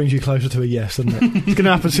no brings you closer to a yes, doesn't it? It's going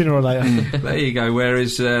to happen sooner or later. There you go.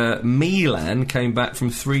 Whereas Milan came back from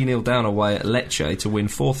 3-0 down away at Lecce to win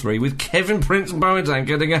 4-3 with Kevin Prince Boateng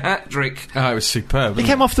getting a hat-trick. Oh, it was superb. He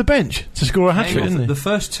came off the bench to score a hat-trick, didn't he? The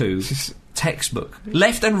first two, textbook.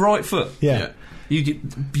 Left and right foot. Yeah. You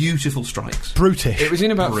get beautiful strikes. Brutish. It was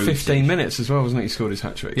in about Brutish. 15 minutes as well, wasn't it? He scored his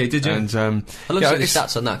hat-trick. Yeah, did you? And, I looked yeah, at the it's-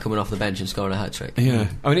 stats on that coming off the bench and scoring a hat-trick. Yeah.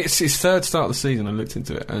 I mean, it's his third start of the season. I looked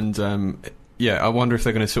into it. And, yeah, I wonder if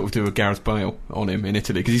they're going to sort of do a Gareth Bale on him in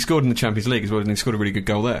Italy. Because he scored in the Champions League as well, and he scored a really good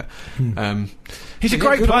goal there. He's a Yeah,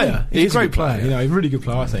 great good on player. him. He's a great player. You know, a really good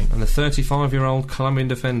player, I think. And the 35-year-old Colombian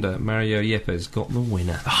defender, Mario Yepes, got the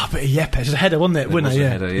winner. Ah, but Yepes, it's a header, wasn't it? It Winner, was a yeah.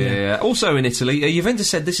 header, yeah. Also in Italy, Juventus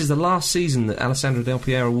said this is the last season that Alessandro Del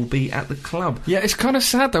Piero will be at the club. Yeah, it's kind of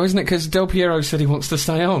sad though, isn't it? Because Del Piero said he wants to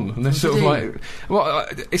stay on, and they're sort of like, well,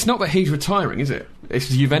 it's not that he's retiring, is it? It's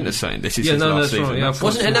Juventus saying this is his last that's season. right. Yeah,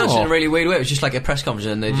 Wasn't it announced in a really weird way? It was just like a press conference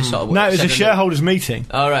and they just sort of... No, it was a said shareholders' meeting.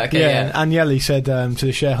 Oh, right, okay, yeah. and Agnelli said to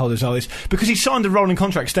the shareholders, "Oh, this because he signed a rolling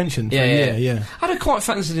contract extension for a year." Yeah. I'd have quite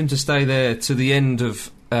fancied him to stay there to the end of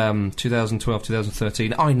 2012,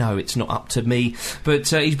 2013. I know it's not up to me, but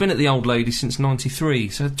he's been at the old lady since '93,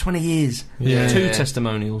 so 20 years. Yeah. Two Yeah.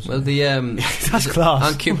 testimonials. Well, the... That's class.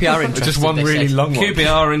 And QPR interested. Just one they really said. long one.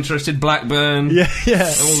 QPR interested, Blackburn, Yeah,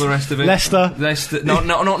 yeah. all the rest of it. Leicester. No,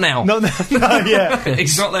 not now. No, yeah.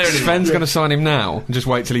 It's not there anymore. Sven's going to sign him now, and just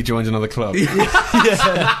wait till he joins another club.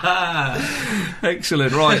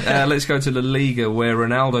 Excellent. Right, let's go to La Liga, where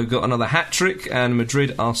Ronaldo got another hat-trick, and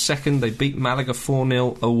Madrid are second. They beat Malaga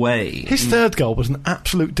 4-0 away. His third goal was an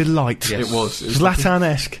absolute delight. Yes. It was.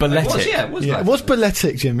 Zlatan-esque. It was, yeah, it was. Yeah, like it was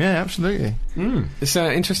balletic, Jim. Yeah, absolutely. It's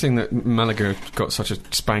interesting that Malaga got such a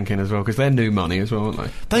spanking as well, because they're new money as well, aren't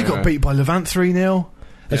they? They got beat by Levante 3-0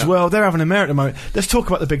 as Yeah. well. They're having a merit at the moment. Let's talk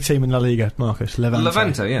about the big team in La Liga, Marcus.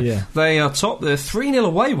 Levante, yeah. They are top. They're 3-0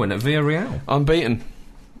 away win at Villarreal. Unbeaten.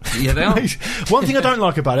 Yeah, they are. One thing I don't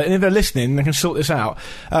like about it, and if they're listening, they can sort this out.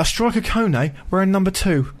 Striker Kone, we're in number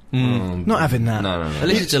 2. Not having that. No. At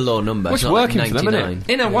least it's a low number. Well, It's it's not like working for them, isn't it? 99.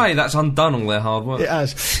 In a way, that's undone all their hard work. It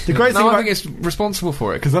has. The great thing No, I about think it's responsible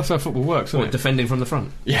for it, because that's how football works, What, isn't it? defending from the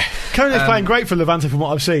front. Yeah. Kone's playing great for Levante from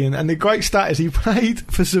what I've seen, and the great stat is he played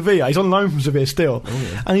for Sevilla. He's on loan from Sevilla still,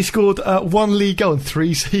 and he scored 1 league goal in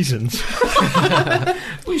 3 seasons.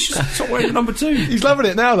 We should stop wearing number 2. He's loving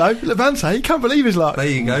it now, though. Levante, he can't believe his luck. There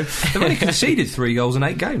you go. They've only conceded 3 goals in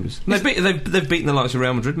 8 games. And they've beaten the likes of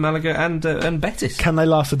Real Madrid, Malaga, and Betis. Can they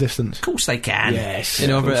last the distance? Of course they can. Yes. You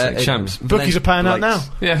know, over at Champs. Bookies are paying out now.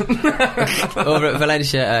 Yeah. over at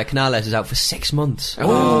Valencia, Canales is out for 6 months.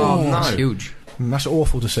 Oh, no. That's huge. That's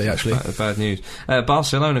awful to see, actually. Bad news.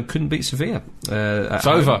 Barcelona couldn't beat Sevilla. It's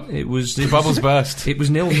over. The bubbles burst. It was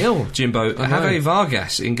 0-0, Jimbo. Javi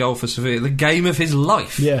Vargas in goal for Sevilla. The game of his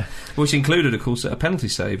life. Yeah. Which included, of course, a penalty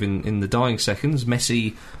save in the dying seconds.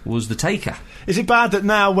 Messi was the taker. Is it bad that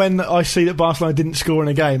now when I see that Barcelona didn't score in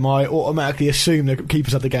a game, I automatically assume the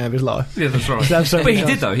keeper's had the game of his life? Yeah, that's right. But he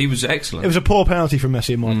did, though. He was excellent. It was a poor penalty from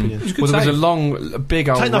Messi, in my opinion. It was a good Well, there was save. a long, big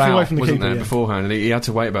old Take nothing away route, from the wasn't keeper, there, yeah. beforehand, and he had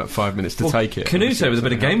to wait about 5 minutes to take it. Canute with a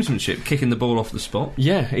bit of gamesmanship, kicking the ball off the spot.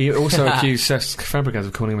 Yeah, he also accused Cesc Fabregas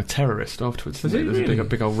of calling him a terrorist afterwards. Was he There's really? a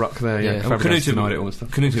big old ruck there. Yeah, Well, Fabregas denied it all and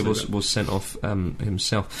stuff. Canute was sent off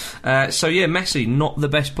himself. So yeah, Messi not the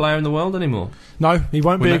best player in the world anymore. No, he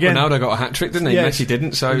won't be again. Ronaldo got a hat-trick, didn't he? Yeah, Messi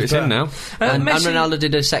didn't, so he's it's in better. now. And Messi- Ronaldo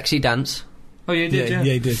did a sexy dance. Oh, you did, yeah.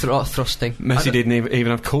 Yeah, he did. Thrusting. Messi didn't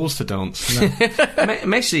even have calls to dance.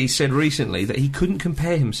 Messi said recently that he couldn't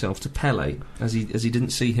compare himself to Pele as he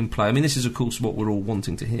didn't see him play. I mean, this is of course what we're all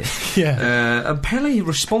wanting to hear. Yeah. And Pele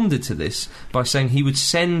responded to this by saying he would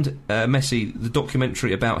send Messi the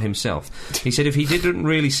documentary about himself. He said, if he didn't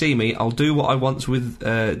really see me, I'll do what I once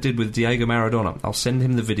did with Diego Maradona. I'll send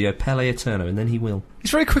him the video, Pele Eterno, and then he will.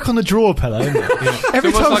 He's very quick on the draw, Pele, isn't he? Every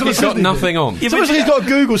It's almost like someone he's says got anything- nothing on. It's almost like he's got a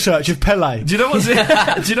Google search of Pele. Do you know what's do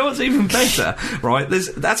you know what's even better? Right,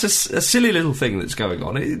 that's a silly little thing that's going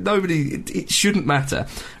on. It shouldn't matter.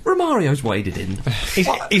 Romario's waded in.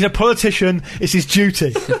 He's a politician. It's his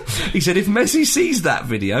duty. He said if Messi sees that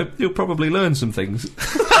video, he'll probably learn some things.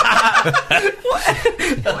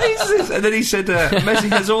 What is this? And then he said Messi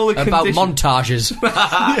has all the About conditions. montages.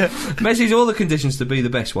 Messi's all the conditions to be the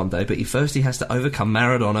best one day, but he has to overcome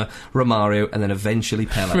Maradona, Romario, and then we go.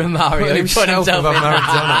 Romario put himself above in.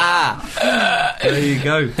 There you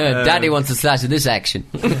go. Daddy wants a slice of this action.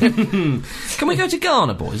 Can we go to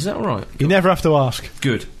Ghana, boys? Is that all right? You never have to ask.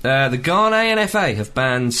 Good. The Ghanaian FA have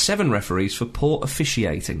banned 7 referees for poor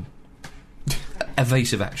officiating.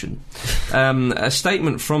 Evasive action. A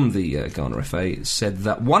statement from the Ghana FA said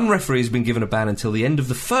that 1 referee has been given a ban until the end of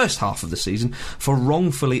the first half of the season for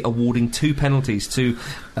wrongfully awarding 2 penalties to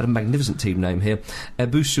a magnificent team name here,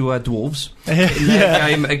 Ebusua Dwarves, in their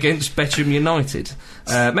game against Bechum United.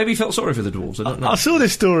 Maybe he felt sorry for the Dwarves. I don't know. I saw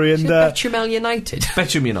this story and Bechumel United.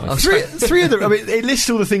 Bechum United. three of them. I mean, it lists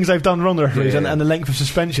all the things they've done wrong, the referees, Yeah. and the length of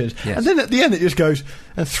suspensions. Yes. And then at the end, it just goes,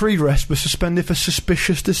 and 3 refs were suspended for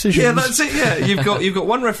suspicious decisions. Yeah, that's it. Yeah, you've got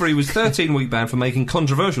 1 referee was 13-week ban for making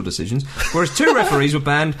controversial decisions, whereas 2 referees were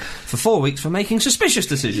banned for 4 weeks for making suspicious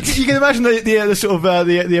decisions. You can imagine the sort of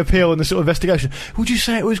the appeal and the sort of investigation. Would you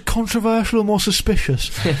say it was controversial or more suspicious?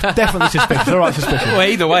 Definitely suspicious. All right, suspicious. Well,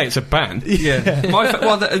 either way, it's a ban. Yeah,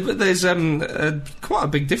 there's quite a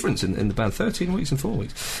big difference in the ban. 13 weeks and 4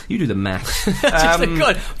 weeks. You do the math. Good. We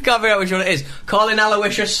can't figure out which one it is. Colin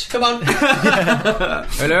Aloysius, come on.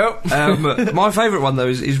 Hello. My favourite one though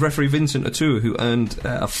is referee Vincent Atua, who earned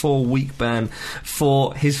a 4-week ban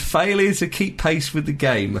for his failure to keep pace with the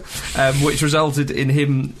game, which resulted in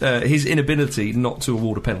him his inability not to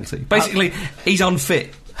award a penalty. Basically, he's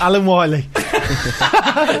unfit. Alan Wiley.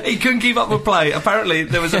 He couldn't keep up with play. Apparently,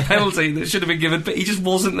 there was a penalty that should have been given, but he just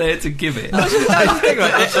wasn't there to give it. I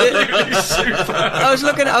was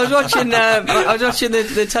watching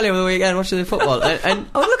the telly over the weekend, watching the football, and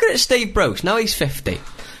I was looking at Steve Bruce. Now he's 50.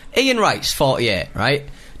 Ian Wright's 48, right?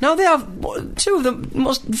 Now they have 2 of the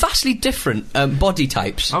most vastly different body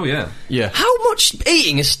types. Oh yeah, Yeah. How much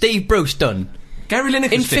eating has Steve Bruce done Gary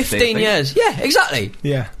Lineker in 15 years? Yeah, exactly.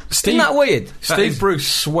 Yeah. Isn't that weird? Steve Bruce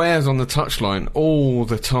swears on the touchline all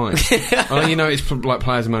the time. You know, it's like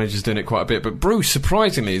players and managers doing it quite a bit, but Bruce,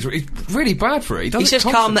 surprisingly, is really bad for it. He says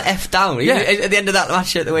calm the F down. Yeah. At the end of that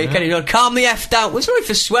match at the weekend, he's going, calm the F down. Well, it's not even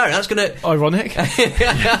for swearing, that's going to... Ironic.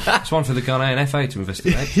 It's one for the Ghanaian FA to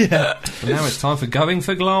investigate. Yeah. And now it's time for Going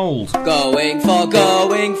for Gold. Going for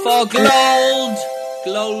gold. Going for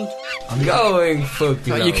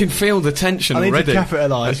gold. You can feel the tension I need already. to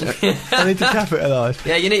capitalise. I need to capitalise.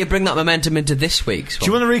 Yeah, you need to bring that momentum into this week's Do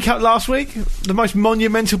you one. want to recap last week? The most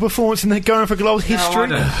monumental performance in the Going for Gold history?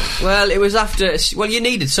 No, I don't. Well, it was after... Well, you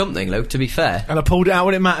needed something, Luke, to be fair. And I pulled it out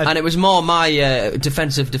when it mattered. And it was more my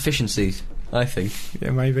defensive deficiencies, I think. Yeah,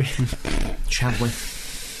 maybe. Shall we?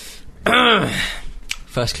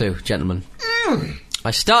 First clue, gentlemen. I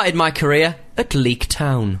started my career at Leek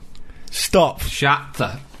Town. Stop. Shut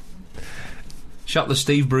the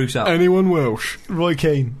Steve Bruce up. Anyone Welsh? Roy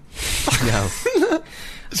Keane. No.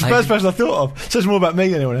 It's the first person I thought of. Says more about me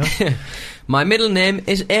than anyone else. My middle name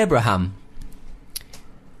is Abraham.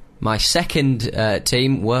 My second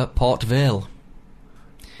team were Port Vale.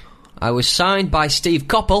 I was signed by Steve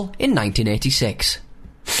Coppell in 1986.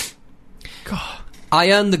 God.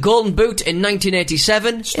 I earned the Golden Boot in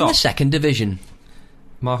 1987 in Stop. the second division.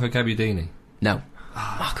 Marco Gabbiadini. No.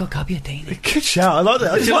 Marco Gabbiadini. Good shout. I like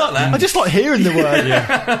that. I just like hearing the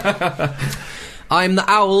word. I'm the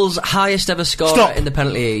Owls' highest ever scorer in the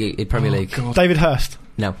Premier League. God. David Hurst.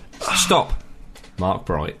 No. Stop. Mark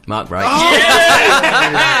Bright. Mark Bright. You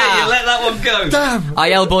let that one go. Damn.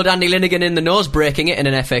 I elbowed Andy Linnigan in the nose, breaking it in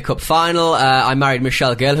an FA Cup final. I married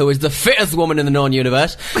Michelle Gill, who is the fittest woman in the known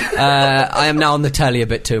universe. I am now on the telly a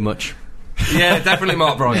bit too much. Yeah, definitely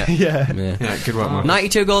Mark Bright. Yeah, good one, Mark.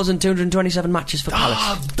 92 goals and 227 matches for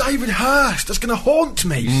Palace. David Hurst. That's going to haunt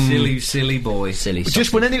me. Silly boy. Silly.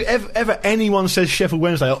 Just when ever anyone says Sheffield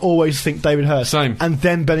Wednesday, I always think David Hurst. Same. And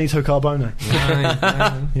then Benito Carbone.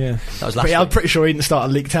 Yeah. That was last But week. I'm pretty sure he didn't start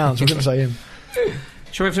at League Town, so I'm going to say him.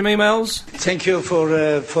 Shall we have some emails? Thank you for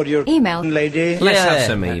your Email. lady. Let's Yeah. have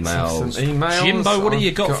some emails. Some emails. Jimbo, what have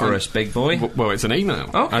you got I've for got us, big boy? Well, it's an email,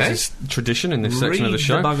 Okay. as is tradition in this section of the Read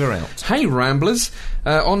show. the bugger out. Hey Ramblers,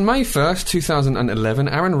 on May 1st, 2011,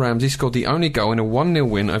 Aaron Ramsey scored the only goal in a 1-0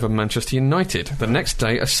 win over Manchester United. The next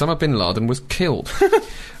day, Osama bin Laden was killed.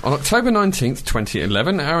 On October 19th,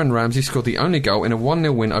 2011, Aaron Ramsey scored the only goal in a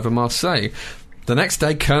 1-0 win over Marseille. The next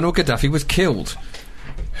day, Colonel Gaddafi was killed.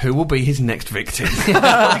 Who will be his next victim?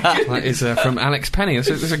 That is from Alex Penny. It's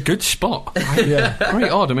a good spot. Yeah. Very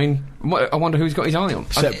odd. I mean, I wonder who he's got his eye on.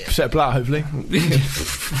 Set Blatt, hopefully.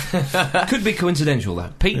 Could be coincidental,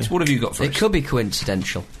 that. Pete, what have you got for It us? could be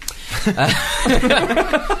coincidental.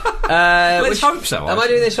 Let's hope so. Am I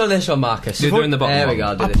doing this one, Marcus? You're doing the bottom There we one. go,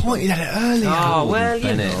 I'll do I this one. pointed at it earlier. Oh, well, you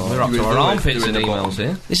Bennett. know. We're up to our armpits in emails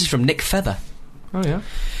here. This is from Nick Feather. Oh, yeah.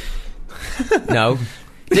 No.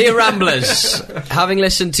 Dear Ramblers, having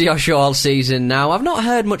listened to your show all season now, I've not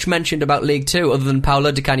heard much mentioned about League 2 other than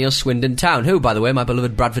Paolo Di Canio's Swindon Town, who, by the way, my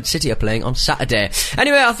beloved Bradford City are playing on Saturday.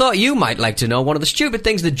 Anyway, I thought you might like to know one of the stupid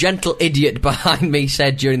things the gentle idiot behind me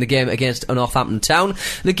said during the game against Northampton Town.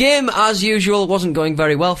 The game, as usual, wasn't going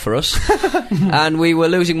very well for us, and we were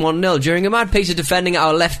losing 1-0. During a mad piece of defending,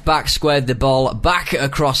 our left back squared the ball back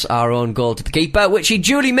across our own goal to the keeper, which he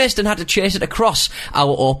duly missed and had to chase it across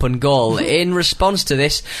our open goal. In response to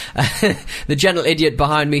this, the gentle idiot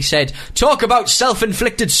behind me said, "Talk about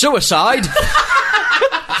self-inflicted suicide."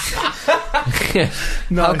 How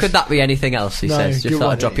could that be anything else, he No, says. Just good thought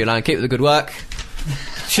one. I'd drop you a line. Keep up the good work.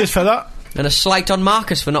 Cheers for that. And a slight on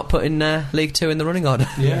Marcus for not putting League 2 in the running order.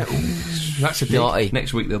 Yeah. That's a big... Naughty.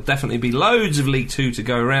 Next week there'll definitely be loads of League 2 to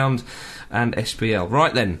go around and SPL.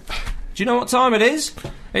 Right then, do you know what time it is?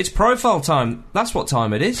 It's profile time. That's what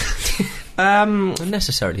time it is.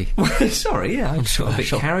 Unnecessarily. Sorry, yeah, I just got a bit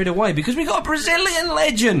carried away because we got a Brazilian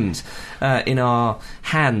legend in our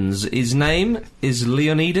hands. His name is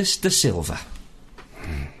Leonidas da Silva.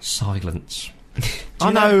 Silence.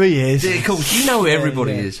 I know who he is. Of course, you know who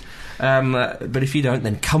everybody is. But if you don't,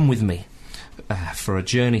 then come with me for a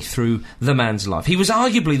journey through the man's life. He was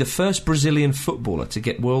arguably the first Brazilian footballer to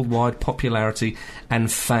get worldwide popularity and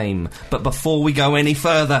fame. But before we go any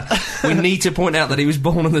further, we need to point out that he was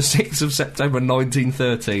born on the 6th of September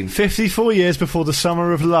 1913. 54 years before the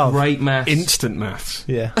Summer of Love. Great maths. Instant maths.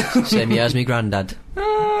 Yeah. Same year as me granddad.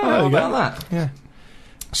 How you go. about that? Yeah.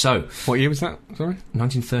 So, What year was that? Sorry?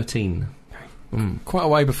 1913. Quite a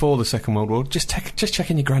way before the Second World War. Just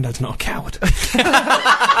checking your granddad's not a coward.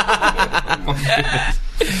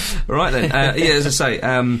 Right then, yeah, as I say,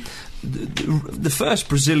 the first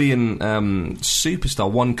Brazilian superstar,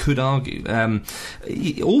 one could argue.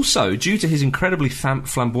 Also, due to his incredibly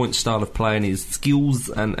flamboyant style of play and his skills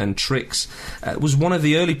and tricks, was one of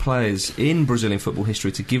the early players in Brazilian football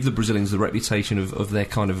history to give the Brazilians the reputation of their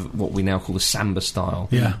kind of what we now call the samba style,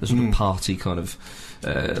 Yeah. the sort of party kind of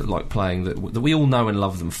like playing that we all know and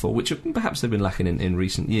love them for, which perhaps they've been lacking in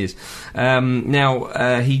recent years.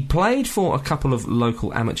 Now, he played for a couple of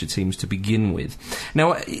local amateur teams to begin with.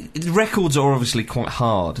 Now, records are obviously quite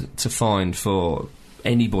hard to find for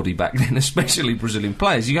anybody back then, especially Brazilian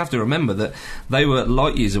players. You have to remember that they were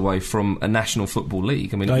light years away from a national football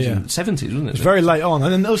league. I mean, it was in the 70s, wasn't it? It's very late on,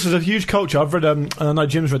 and then also there's a huge culture. I've read, and I know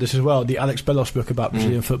Jim's read this as well, the Alex Bellos book about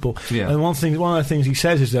Brazilian football. Yeah. And one of the things he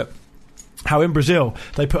says is that how in Brazil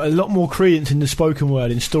they put a lot more credence in the spoken word,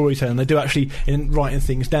 in storytelling. They do actually in writing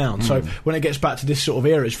things down. So when it gets back to this sort of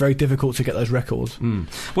era, it's very difficult to get those records.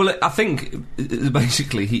 Well, I think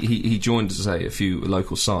basically he joined, as I say, a few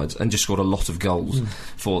local sides and just scored a lot of goals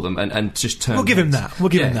for them and just turned. We'll give him heads. that. We'll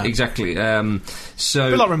give him that. Exactly. So A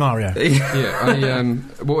bit like Romario.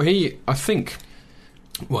 Yeah, I think...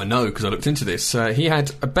 Well, no, because I looked into this. He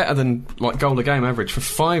had a better than goal a game average for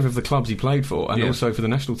 5 of the clubs he played for, and also for the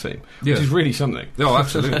national team, which is really something. Oh,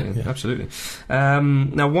 absolutely, absolutely.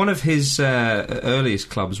 Now, one of his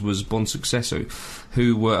earliest clubs was Bom Sucesso,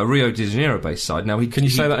 who were a Rio de Janeiro-based side. Now, Can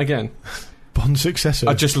you say that again? Bon successor.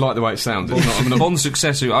 I just like the way it sounds. It's not, Bon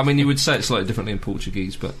successor. I mean, you would say it slightly differently in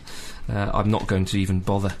Portuguese, but I'm not going to even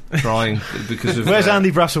bother trying because of. Where's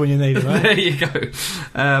Andy Brassel when you need him? There you go.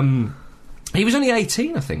 He was only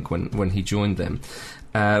 18, I think, when he joined them.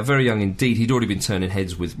 Very young indeed. He'd already been turning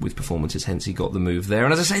heads with performances, hence he got the move there.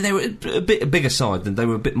 And as I say, they were a bigger side. They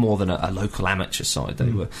were a bit more than a local amateur side.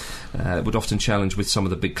 They would often challenge with some of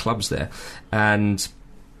the big clubs there. And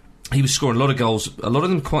he was scoring a lot of goals, a lot of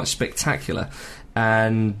them quite spectacular.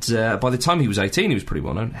 And by the time he was 18, he was pretty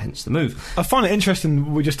well known, hence the move. I find it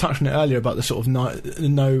interesting, we just touched on it earlier about the sort of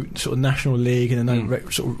no sort of national league and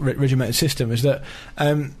the sort of regimented system, is that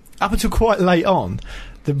up until quite late on,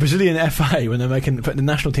 the Brazilian FA, when they're putting the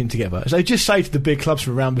national team together, they just say to the big clubs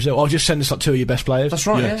from around Brazil, just send us like 2 of your best players. That's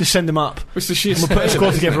right, yeah. Just send them up. It's the sheer we'll put a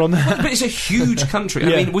squad together on that. But it's a huge country.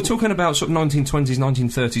 I mean, we're talking about sort of 1920s,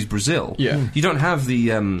 1930s Brazil. Yeah. You don't have the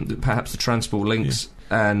perhaps the transport links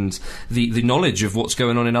and the knowledge of what's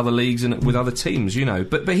going on in other leagues and with other teams, you know.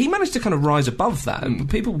 But he managed to kind of rise above that, and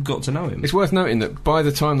people got to know him. It's worth noting that by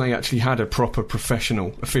the time they actually had a proper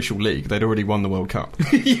professional official league, they'd already won the World Cup.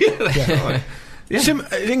 Right. Yeah.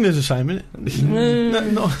 England's the same, isn't it? No,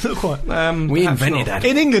 not quite. We invented that.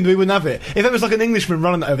 In England, we wouldn't have it. If it was like an Englishman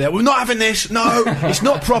running that over there, we're not having this. No, it's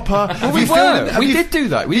not proper. Well, we did do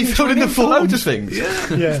that. We filled in the forms. Loads of things.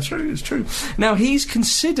 Yeah, it's true. Now, he's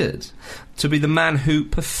considered to be the man who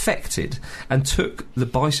perfected and took the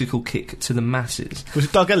bicycle kick to the masses. Was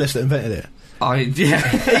it Doug Ellis that invented it?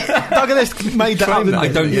 Doug Ellis made that up. I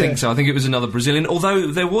don't think so. I think it was another Brazilian.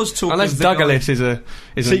 Although there was talk. Unless Doug Ellis is a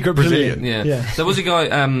secret Brazilian. Yeah. There was a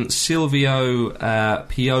guy, Silvio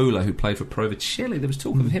Piola, who played for Provicelli. There was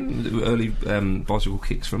talk of him, early bicycle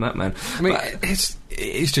kicks from that man. I mean,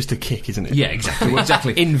 it's just a kick, isn't it? Yeah,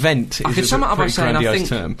 exactly. Invent. I could sum it up by saying I think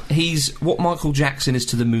term. He's what Michael Jackson is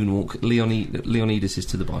to the moonwalk, Leonidas is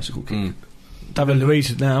to the bicycle kick. David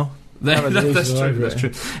Luiz now. That's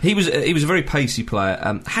true. He was a very pacey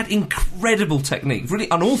player. Had incredible technique, really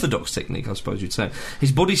unorthodox technique, I suppose you'd say.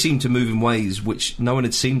 His body seemed to move in ways which no one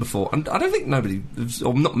had seen before, and I don't think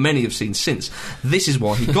not many have seen since. This is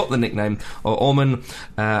why he got the nickname Omen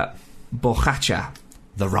Borracha,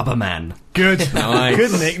 the Rubber Man. Good, nice.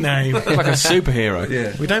 Good nickname. Like a superhero.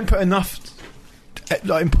 Yeah. We don't put enough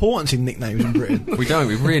importance in nicknames in Britain. We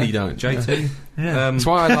really don't. JT. Yeah. That's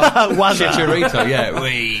why I like Chicharito. Yeah,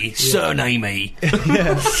 we surname me.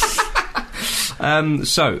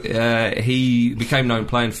 So he became known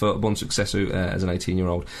playing for Bon Sucesso as an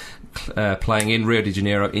 18-year-old. Playing in Rio de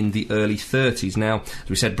Janeiro in the early 30s. Now, as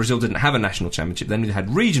we said, Brazil didn't have a national championship then. They had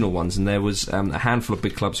regional ones, and there was a handful of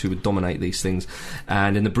big clubs who would dominate these things.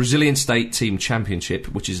 And in the Brazilian State Team Championship,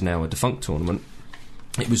 which is now a defunct tournament,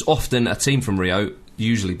 it was often a team from Rio,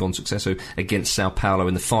 usually Bon Sucesso, against Sao Paulo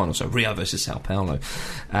in the final. So Rio versus Sao Paulo.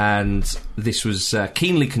 And this was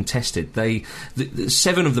keenly contested. The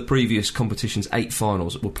 7 of the previous competition's 8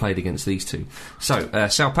 finals were played against these two. So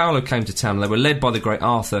Sao Paulo came to town. They were led by the great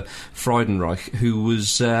Arthur Freudenreich, who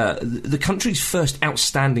was the country's first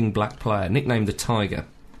outstanding black player, nicknamed the Tiger.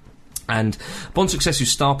 And Bon Successo's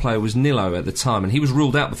star player was Nilo at the time, and he was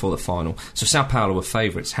ruled out before the final, so Sao Paulo were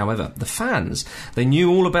favourites. However, the fans, they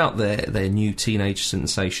knew all about their new teenage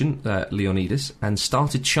sensation, Leonidas, and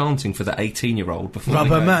started chanting for the 18-year-old before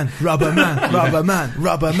Rubber man, Rubber man, Rubber man,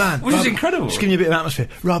 Rubber man. Which is incredible. Just giving you a bit of atmosphere.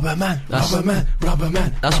 Rubber man, Rubber man, Rubber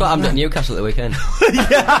man. That's what happened at Newcastle at the weekend.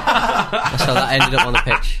 That's how that ended up on the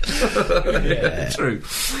pitch. Yeah, true.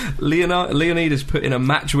 Leonidas put in a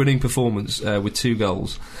match-winning performance with 2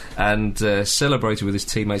 goals. And celebrated with his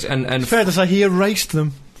teammates. And fair to say, he erased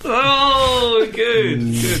them. Oh, good.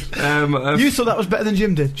 You thought that was better than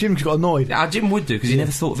Jim did. Jim got annoyed. Jim would do, because he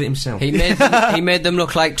never thought of it himself. He made them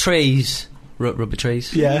look like trees. Rubber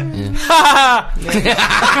trees. Yeah.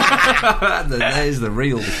 There's the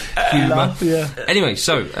real humour. Yeah. Anyway,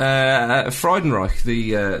 so Freudenreich,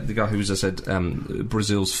 the guy who was, as I said,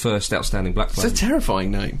 Brazil's first outstanding black player. It's a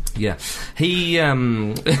terrifying name. Yeah. He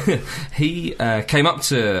came up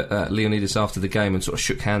to Leonidas after the game and sort of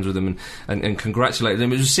shook hands with him and congratulated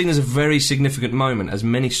him. It was seen as a very significant moment, as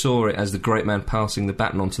many saw it as the great man passing the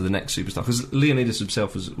baton on to the next superstar, because Leonidas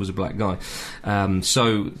himself was a black guy.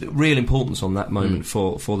 So real importance on that moment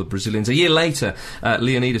for the Brazilians. A year later,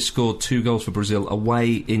 Leonidas scored 2 goals for Brazil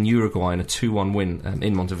away in Uruguay in a 2-1 win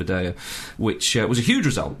in Montevideo, which was a huge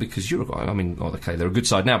result, because Uruguay, I mean, okay, they're a good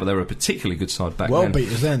side now, but they were a particularly good side back then. Well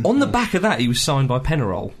beaters then. On the back of that, he was signed by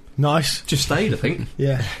Penarol. Nice. Just stayed, I think.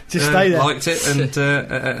 Yeah, just stay there. Liked it and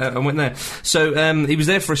went there. So he was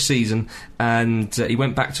there for a season, and he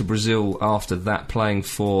went back to Brazil after that, playing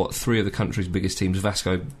for 3 of the country's biggest teams,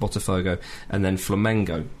 Vasco, Botafogo, and then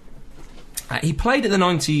Flamengo. He played at the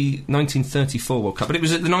 1934 World Cup, but it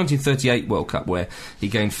was at the 1938 World Cup where he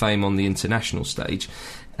gained fame on the international stage.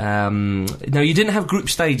 No, you didn't have group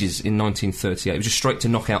stages in 1938. It was just straight to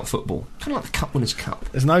knockout football, kind of like the Cup Winners' Cup.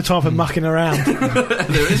 There's no time for mucking around.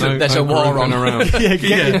 There isn't. There's a war on around. Yeah,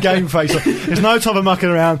 get your game face on. There's no time for mucking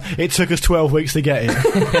around. It took us 12 weeks to get here.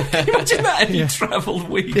 Imagine that if you travelled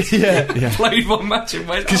weeks. Yeah. Played one match and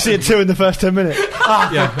went. Conceded 2 in the first 10 minutes.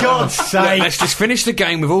 For God's sake. Let's just finish the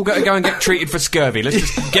game. We've all got to go and get treated for scurvy. Let's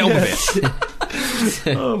just get on with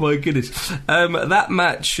it. Oh my goodness. That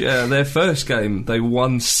match, their first game, they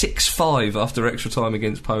won 6-5 after extra time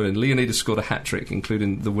against Poland. Leonidas scored a hat-trick,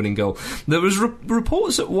 including the winning goal. There was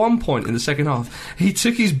reports at one point in the second half he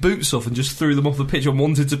took his boots off and just threw them off the pitch and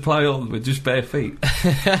wanted to play on with just bare feet.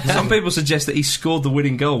 Some people suggest that he scored the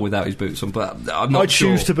winning goal without his boots on, but I'm not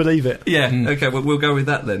sure. I choose to believe it. Yeah, okay, well, we'll go with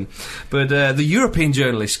that then. But the European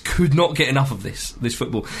journalist could not get enough of this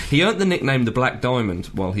football. He earned the nickname the Black Diamond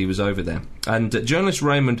while he was over there. And journalist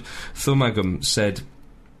Raymond Thumagum said,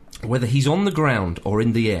 whether he's on the ground or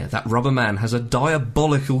in the air, that rubber man has a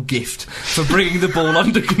diabolical gift for bringing the ball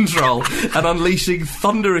under control and unleashing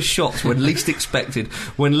thunderous shots when least expected.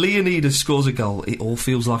 When Leonidas scores a goal, it all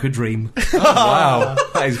feels like a dream. Oh, wow.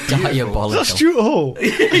 That is diabolical. That's Stuart Hall.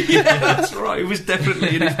 Yeah, that's right. He was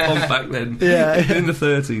definitely in his pomp back then. Yeah. In the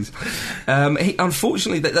 30s. He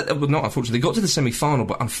unfortunately, not unfortunately, they got to the semi-final,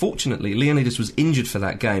 but unfortunately, Leonidas was injured for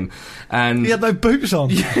that game. And He had no boots on.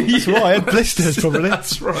 That's why. He had blisters, probably.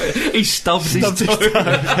 That's right. He stubbed his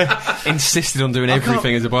toe. Insisted on doing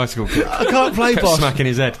everything as a bicycle kick. I can't play, Kept boss. smacking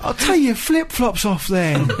his head. I'll take your flip-flops off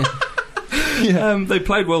then. They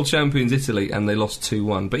played world champions Italy and they lost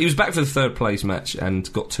 2-1, but he was back for the third place match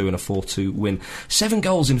and got 2 in a 4-2 win. 7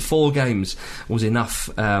 goals in 4 games was enough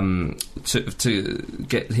to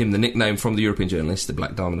get him the nickname from the European journalist, the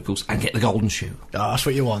Black Diamond, of course, and get the golden shoe. Oh, that's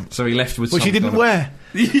what you want. So he left with Which he didn't wear.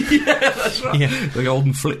 Yeah, that's right. Yeah. The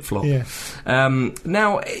golden flip-flop. Yeah.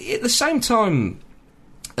 Now, at the same time,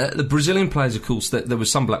 the Brazilian players, of course, there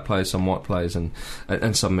was some black players, some white players, and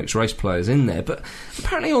some mixed race players in there. But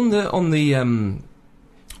apparently, on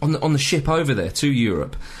the ship over there to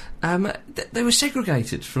Europe, they were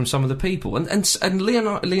segregated from some of the people, and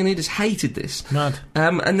Leonidas hated this. Mad.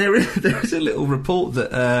 And there is a little report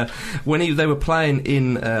that when they were playing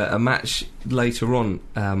in a match later on,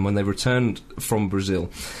 when they returned from Brazil,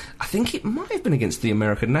 I think it might have been against the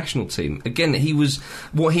American national team. Again, he was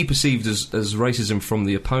what he perceived as racism from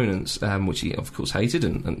the opponents, which he of course hated,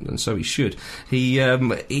 and so he should. He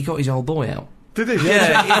got his old boy out. Did he?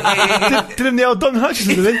 Yeah. Did him the old Don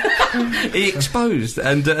Hutchison, did he? He exposed,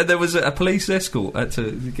 and there was a police escort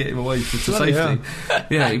to get him away to safety.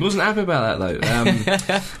 Yeah, he wasn't happy about that, though.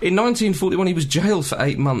 In 1941, he was jailed for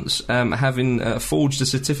 8 months, having forged a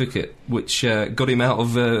certificate which got him out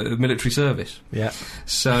of military service. Yeah.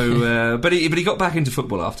 So, but he got back into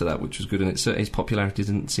football after that, which was good, and his popularity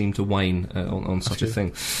didn't seem to wane on such a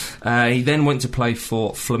thing. He then went to play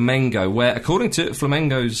for Flamengo, where, according to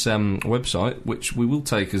Flamengo's website, which we will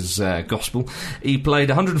take as gospel, he played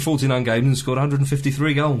 149 games and scored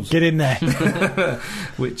 153 goals. Get in there.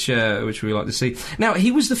 which we like to see. Now,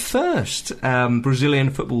 he was the first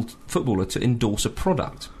Brazilian footballer to endorse a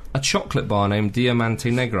product. A chocolate bar named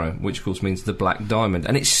Diamante Negro, which of course means the Black Diamond,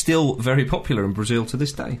 and it's still very popular in Brazil to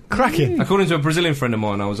this day. Cracking. According to a Brazilian friend of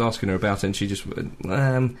mine, I was asking her about it, and she just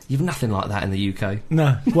you've nothing like that in the UK.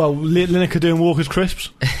 No. Well, Lineker doing Walker's Crisps.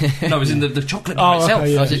 No, it was in the chocolate bar itself.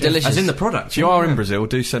 Okay, yeah. Was it delicious? As in the product. If you are in Brazil,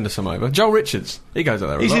 do send us some over. Joel Richards, he goes out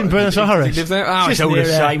there a He's lot. in Buenos Aires. He lives there? Oh, Just it's all the near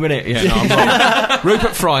there. same, isn't it? Yeah, no, I'm wrong.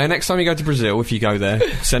 Rupert Fryer, next time you go to Brazil, if you go there,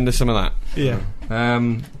 send us some of that. Yeah.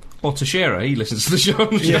 Or Teixeira, he listens to the show.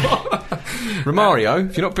 Romario,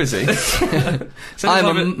 if you're not busy.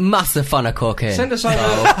 I'm a massive fan of cocaine. Send us over.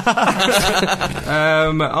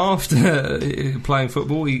 After playing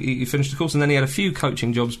football, he finished the course, and then he had a few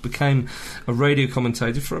coaching jobs, became a radio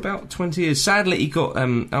commentator for about 20 years. Sadly, he got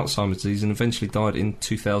Alzheimer's disease and eventually died in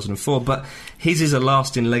 2004, but his is a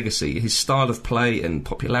lasting legacy. His style of play and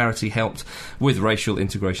popularity helped with racial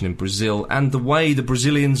integration in Brazil, and the way the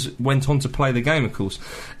Brazilians went on to play the game, of course.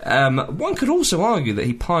 One could also argue that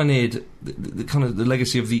he pioneered the kind of the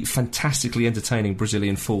legacy of the fantastically entertaining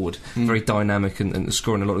Brazilian forward, very dynamic and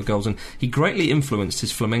scoring a lot of goals, and he greatly influenced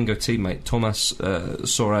his Flamengo teammate Thomas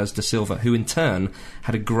Soares da Silva, who in turn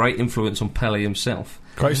had a great influence on Pelé himself.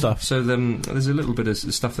 Great stuff. So there's a little bit of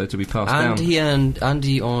stuff there to be passed down. He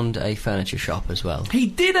owned a furniture shop as well. He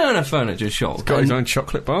did own a furniture shop. Got his own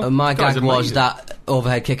chocolate bar. My Guy's gag was amazing. that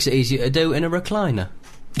overhead kicks are easier to do in a recliner.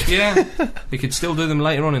 Yeah, he could still do them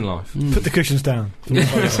later on in life. Put the cushions down.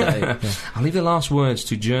 I'll leave the last words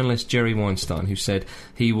to journalist Jerry Weinstein, who said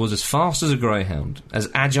he was as fast as a greyhound, as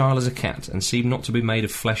agile as a cat, and seemed not to be made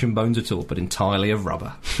of flesh and bones at all, but entirely of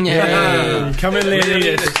rubber. Yeah. Come in,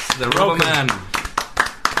 Leonidas. The rubber man.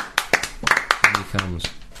 Here he comes.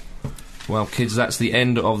 Well, kids, that's the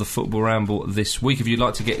end of the Football Ramble this week. If you'd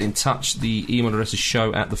like to get in touch, the email address is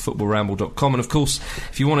show@thefootballramble.com. And, of course,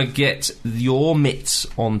 if you want to get your mitts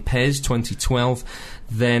on PES 2012,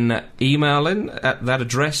 then email in at that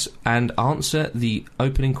address and answer the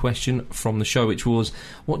opening question from the show, which was,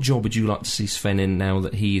 what job would you like to see Sven in now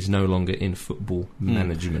that he is no longer in football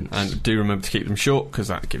management? And do remember to keep them short, because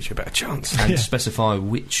that gives you a better chance. And specify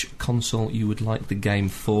which console you would like the game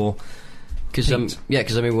for. Because we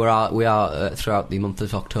are throughout the month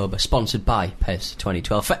of October sponsored by PES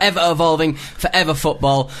 2012. Forever evolving, forever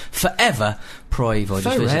football, forever Pro Evo.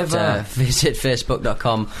 Just visit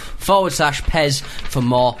facebook.com/PES for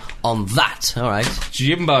more on that. All right,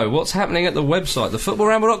 Jimbo, what's happening at the website?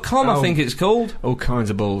 Thefootballramble.com, I think it's called. All kinds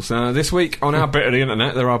of balls. This week on our bit of the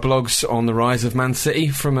internet, there are blogs on the rise of Man City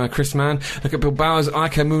from Chris Mann. Look at Bilbao's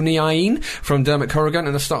Ika Muniain from Dermot Corrigan,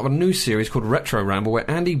 and the start of a new series called Retro Ramble, where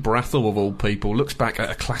Andy Brathel, of all people, looks back at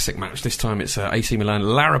a classic match. This time it's AC Milan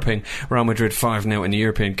larruping Real Madrid 5-0 in the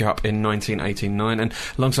European Cup in 1989. And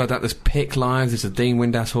alongside that, there's Pick Live, there's the Dean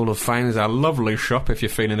Windass Hall of Fame, there's our lovely shop if you're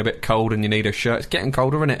feeling a bit cold and you need a shirt. It's getting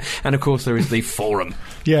colder, isn't it? And of course there is the forum.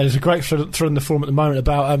 Yeah, there's a great thread in the forum at the moment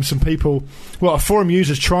about some people, forum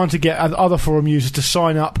users trying to get other forum users to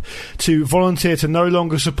sign up to volunteer to no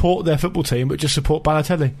longer support their football team but just support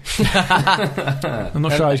Balotelli. I'm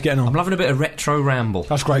not sure how he's getting on. I'm loving a bit of Retro Ramble.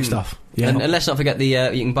 That's great stuff. Yeah. And let's not forget you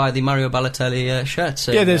can buy the Mario Balotelli shirts.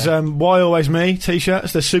 There's Why Always Me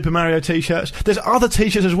t-shirts, there's Super Mario t-shirts, there's other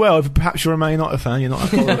t-shirts as well. If perhaps you're a Man United fan, you're not a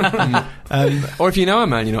follower. Or if you know a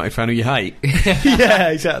Man United fan who you hate. Yeah,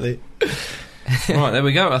 exactly. Right, there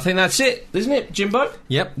we go. I think that's it, isn't it, Jimbo?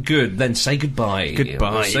 Yep. Good, then say goodbye.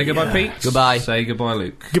 Goodbye. Say goodbye, Pete. Goodbye. Say goodbye,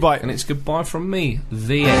 Luke. Goodbye. And it's goodbye from me.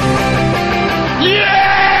 The end.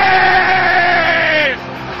 Yes!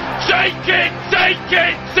 Take it! Take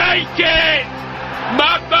it! Take it!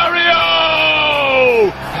 Matt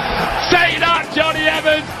Mario! Say that, Johnny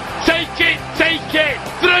Evans! Take it! Take it!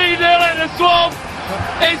 3-0 in the swamp!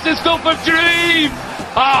 It's the stuff of dream!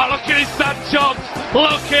 Oh, look at his sand chops!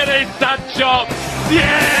 Look at his sand chops!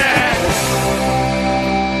 Yeah!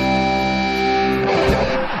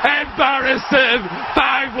 Embarrassing!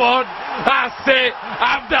 5-1! That's it!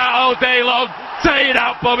 I'm that all day long! Say it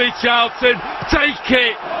out, Bobby Charlton! Take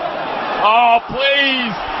it! Oh,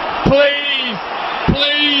 please! Please!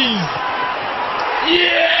 Please!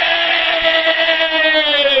 Yes!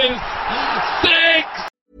 6!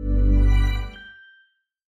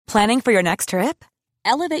 Planning for your next trip?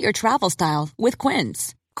 Elevate your travel style with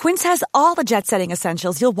Quince. Quince has all the jet-setting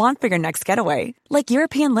essentials you'll want for your next getaway, like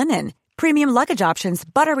European linen, premium luggage options,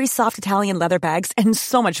 buttery soft Italian leather bags, and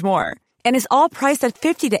so much more. And is all priced at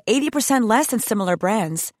 50 to 80% less than similar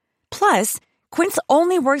brands. Plus, Quince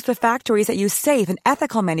only works with factories that use safe and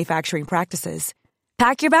ethical manufacturing practices.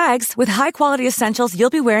 Pack your bags with high-quality essentials you'll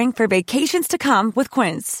be wearing for vacations to come with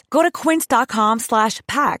Quince. Go to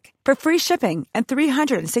quince.com/pack for free shipping and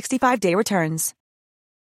 365-day returns.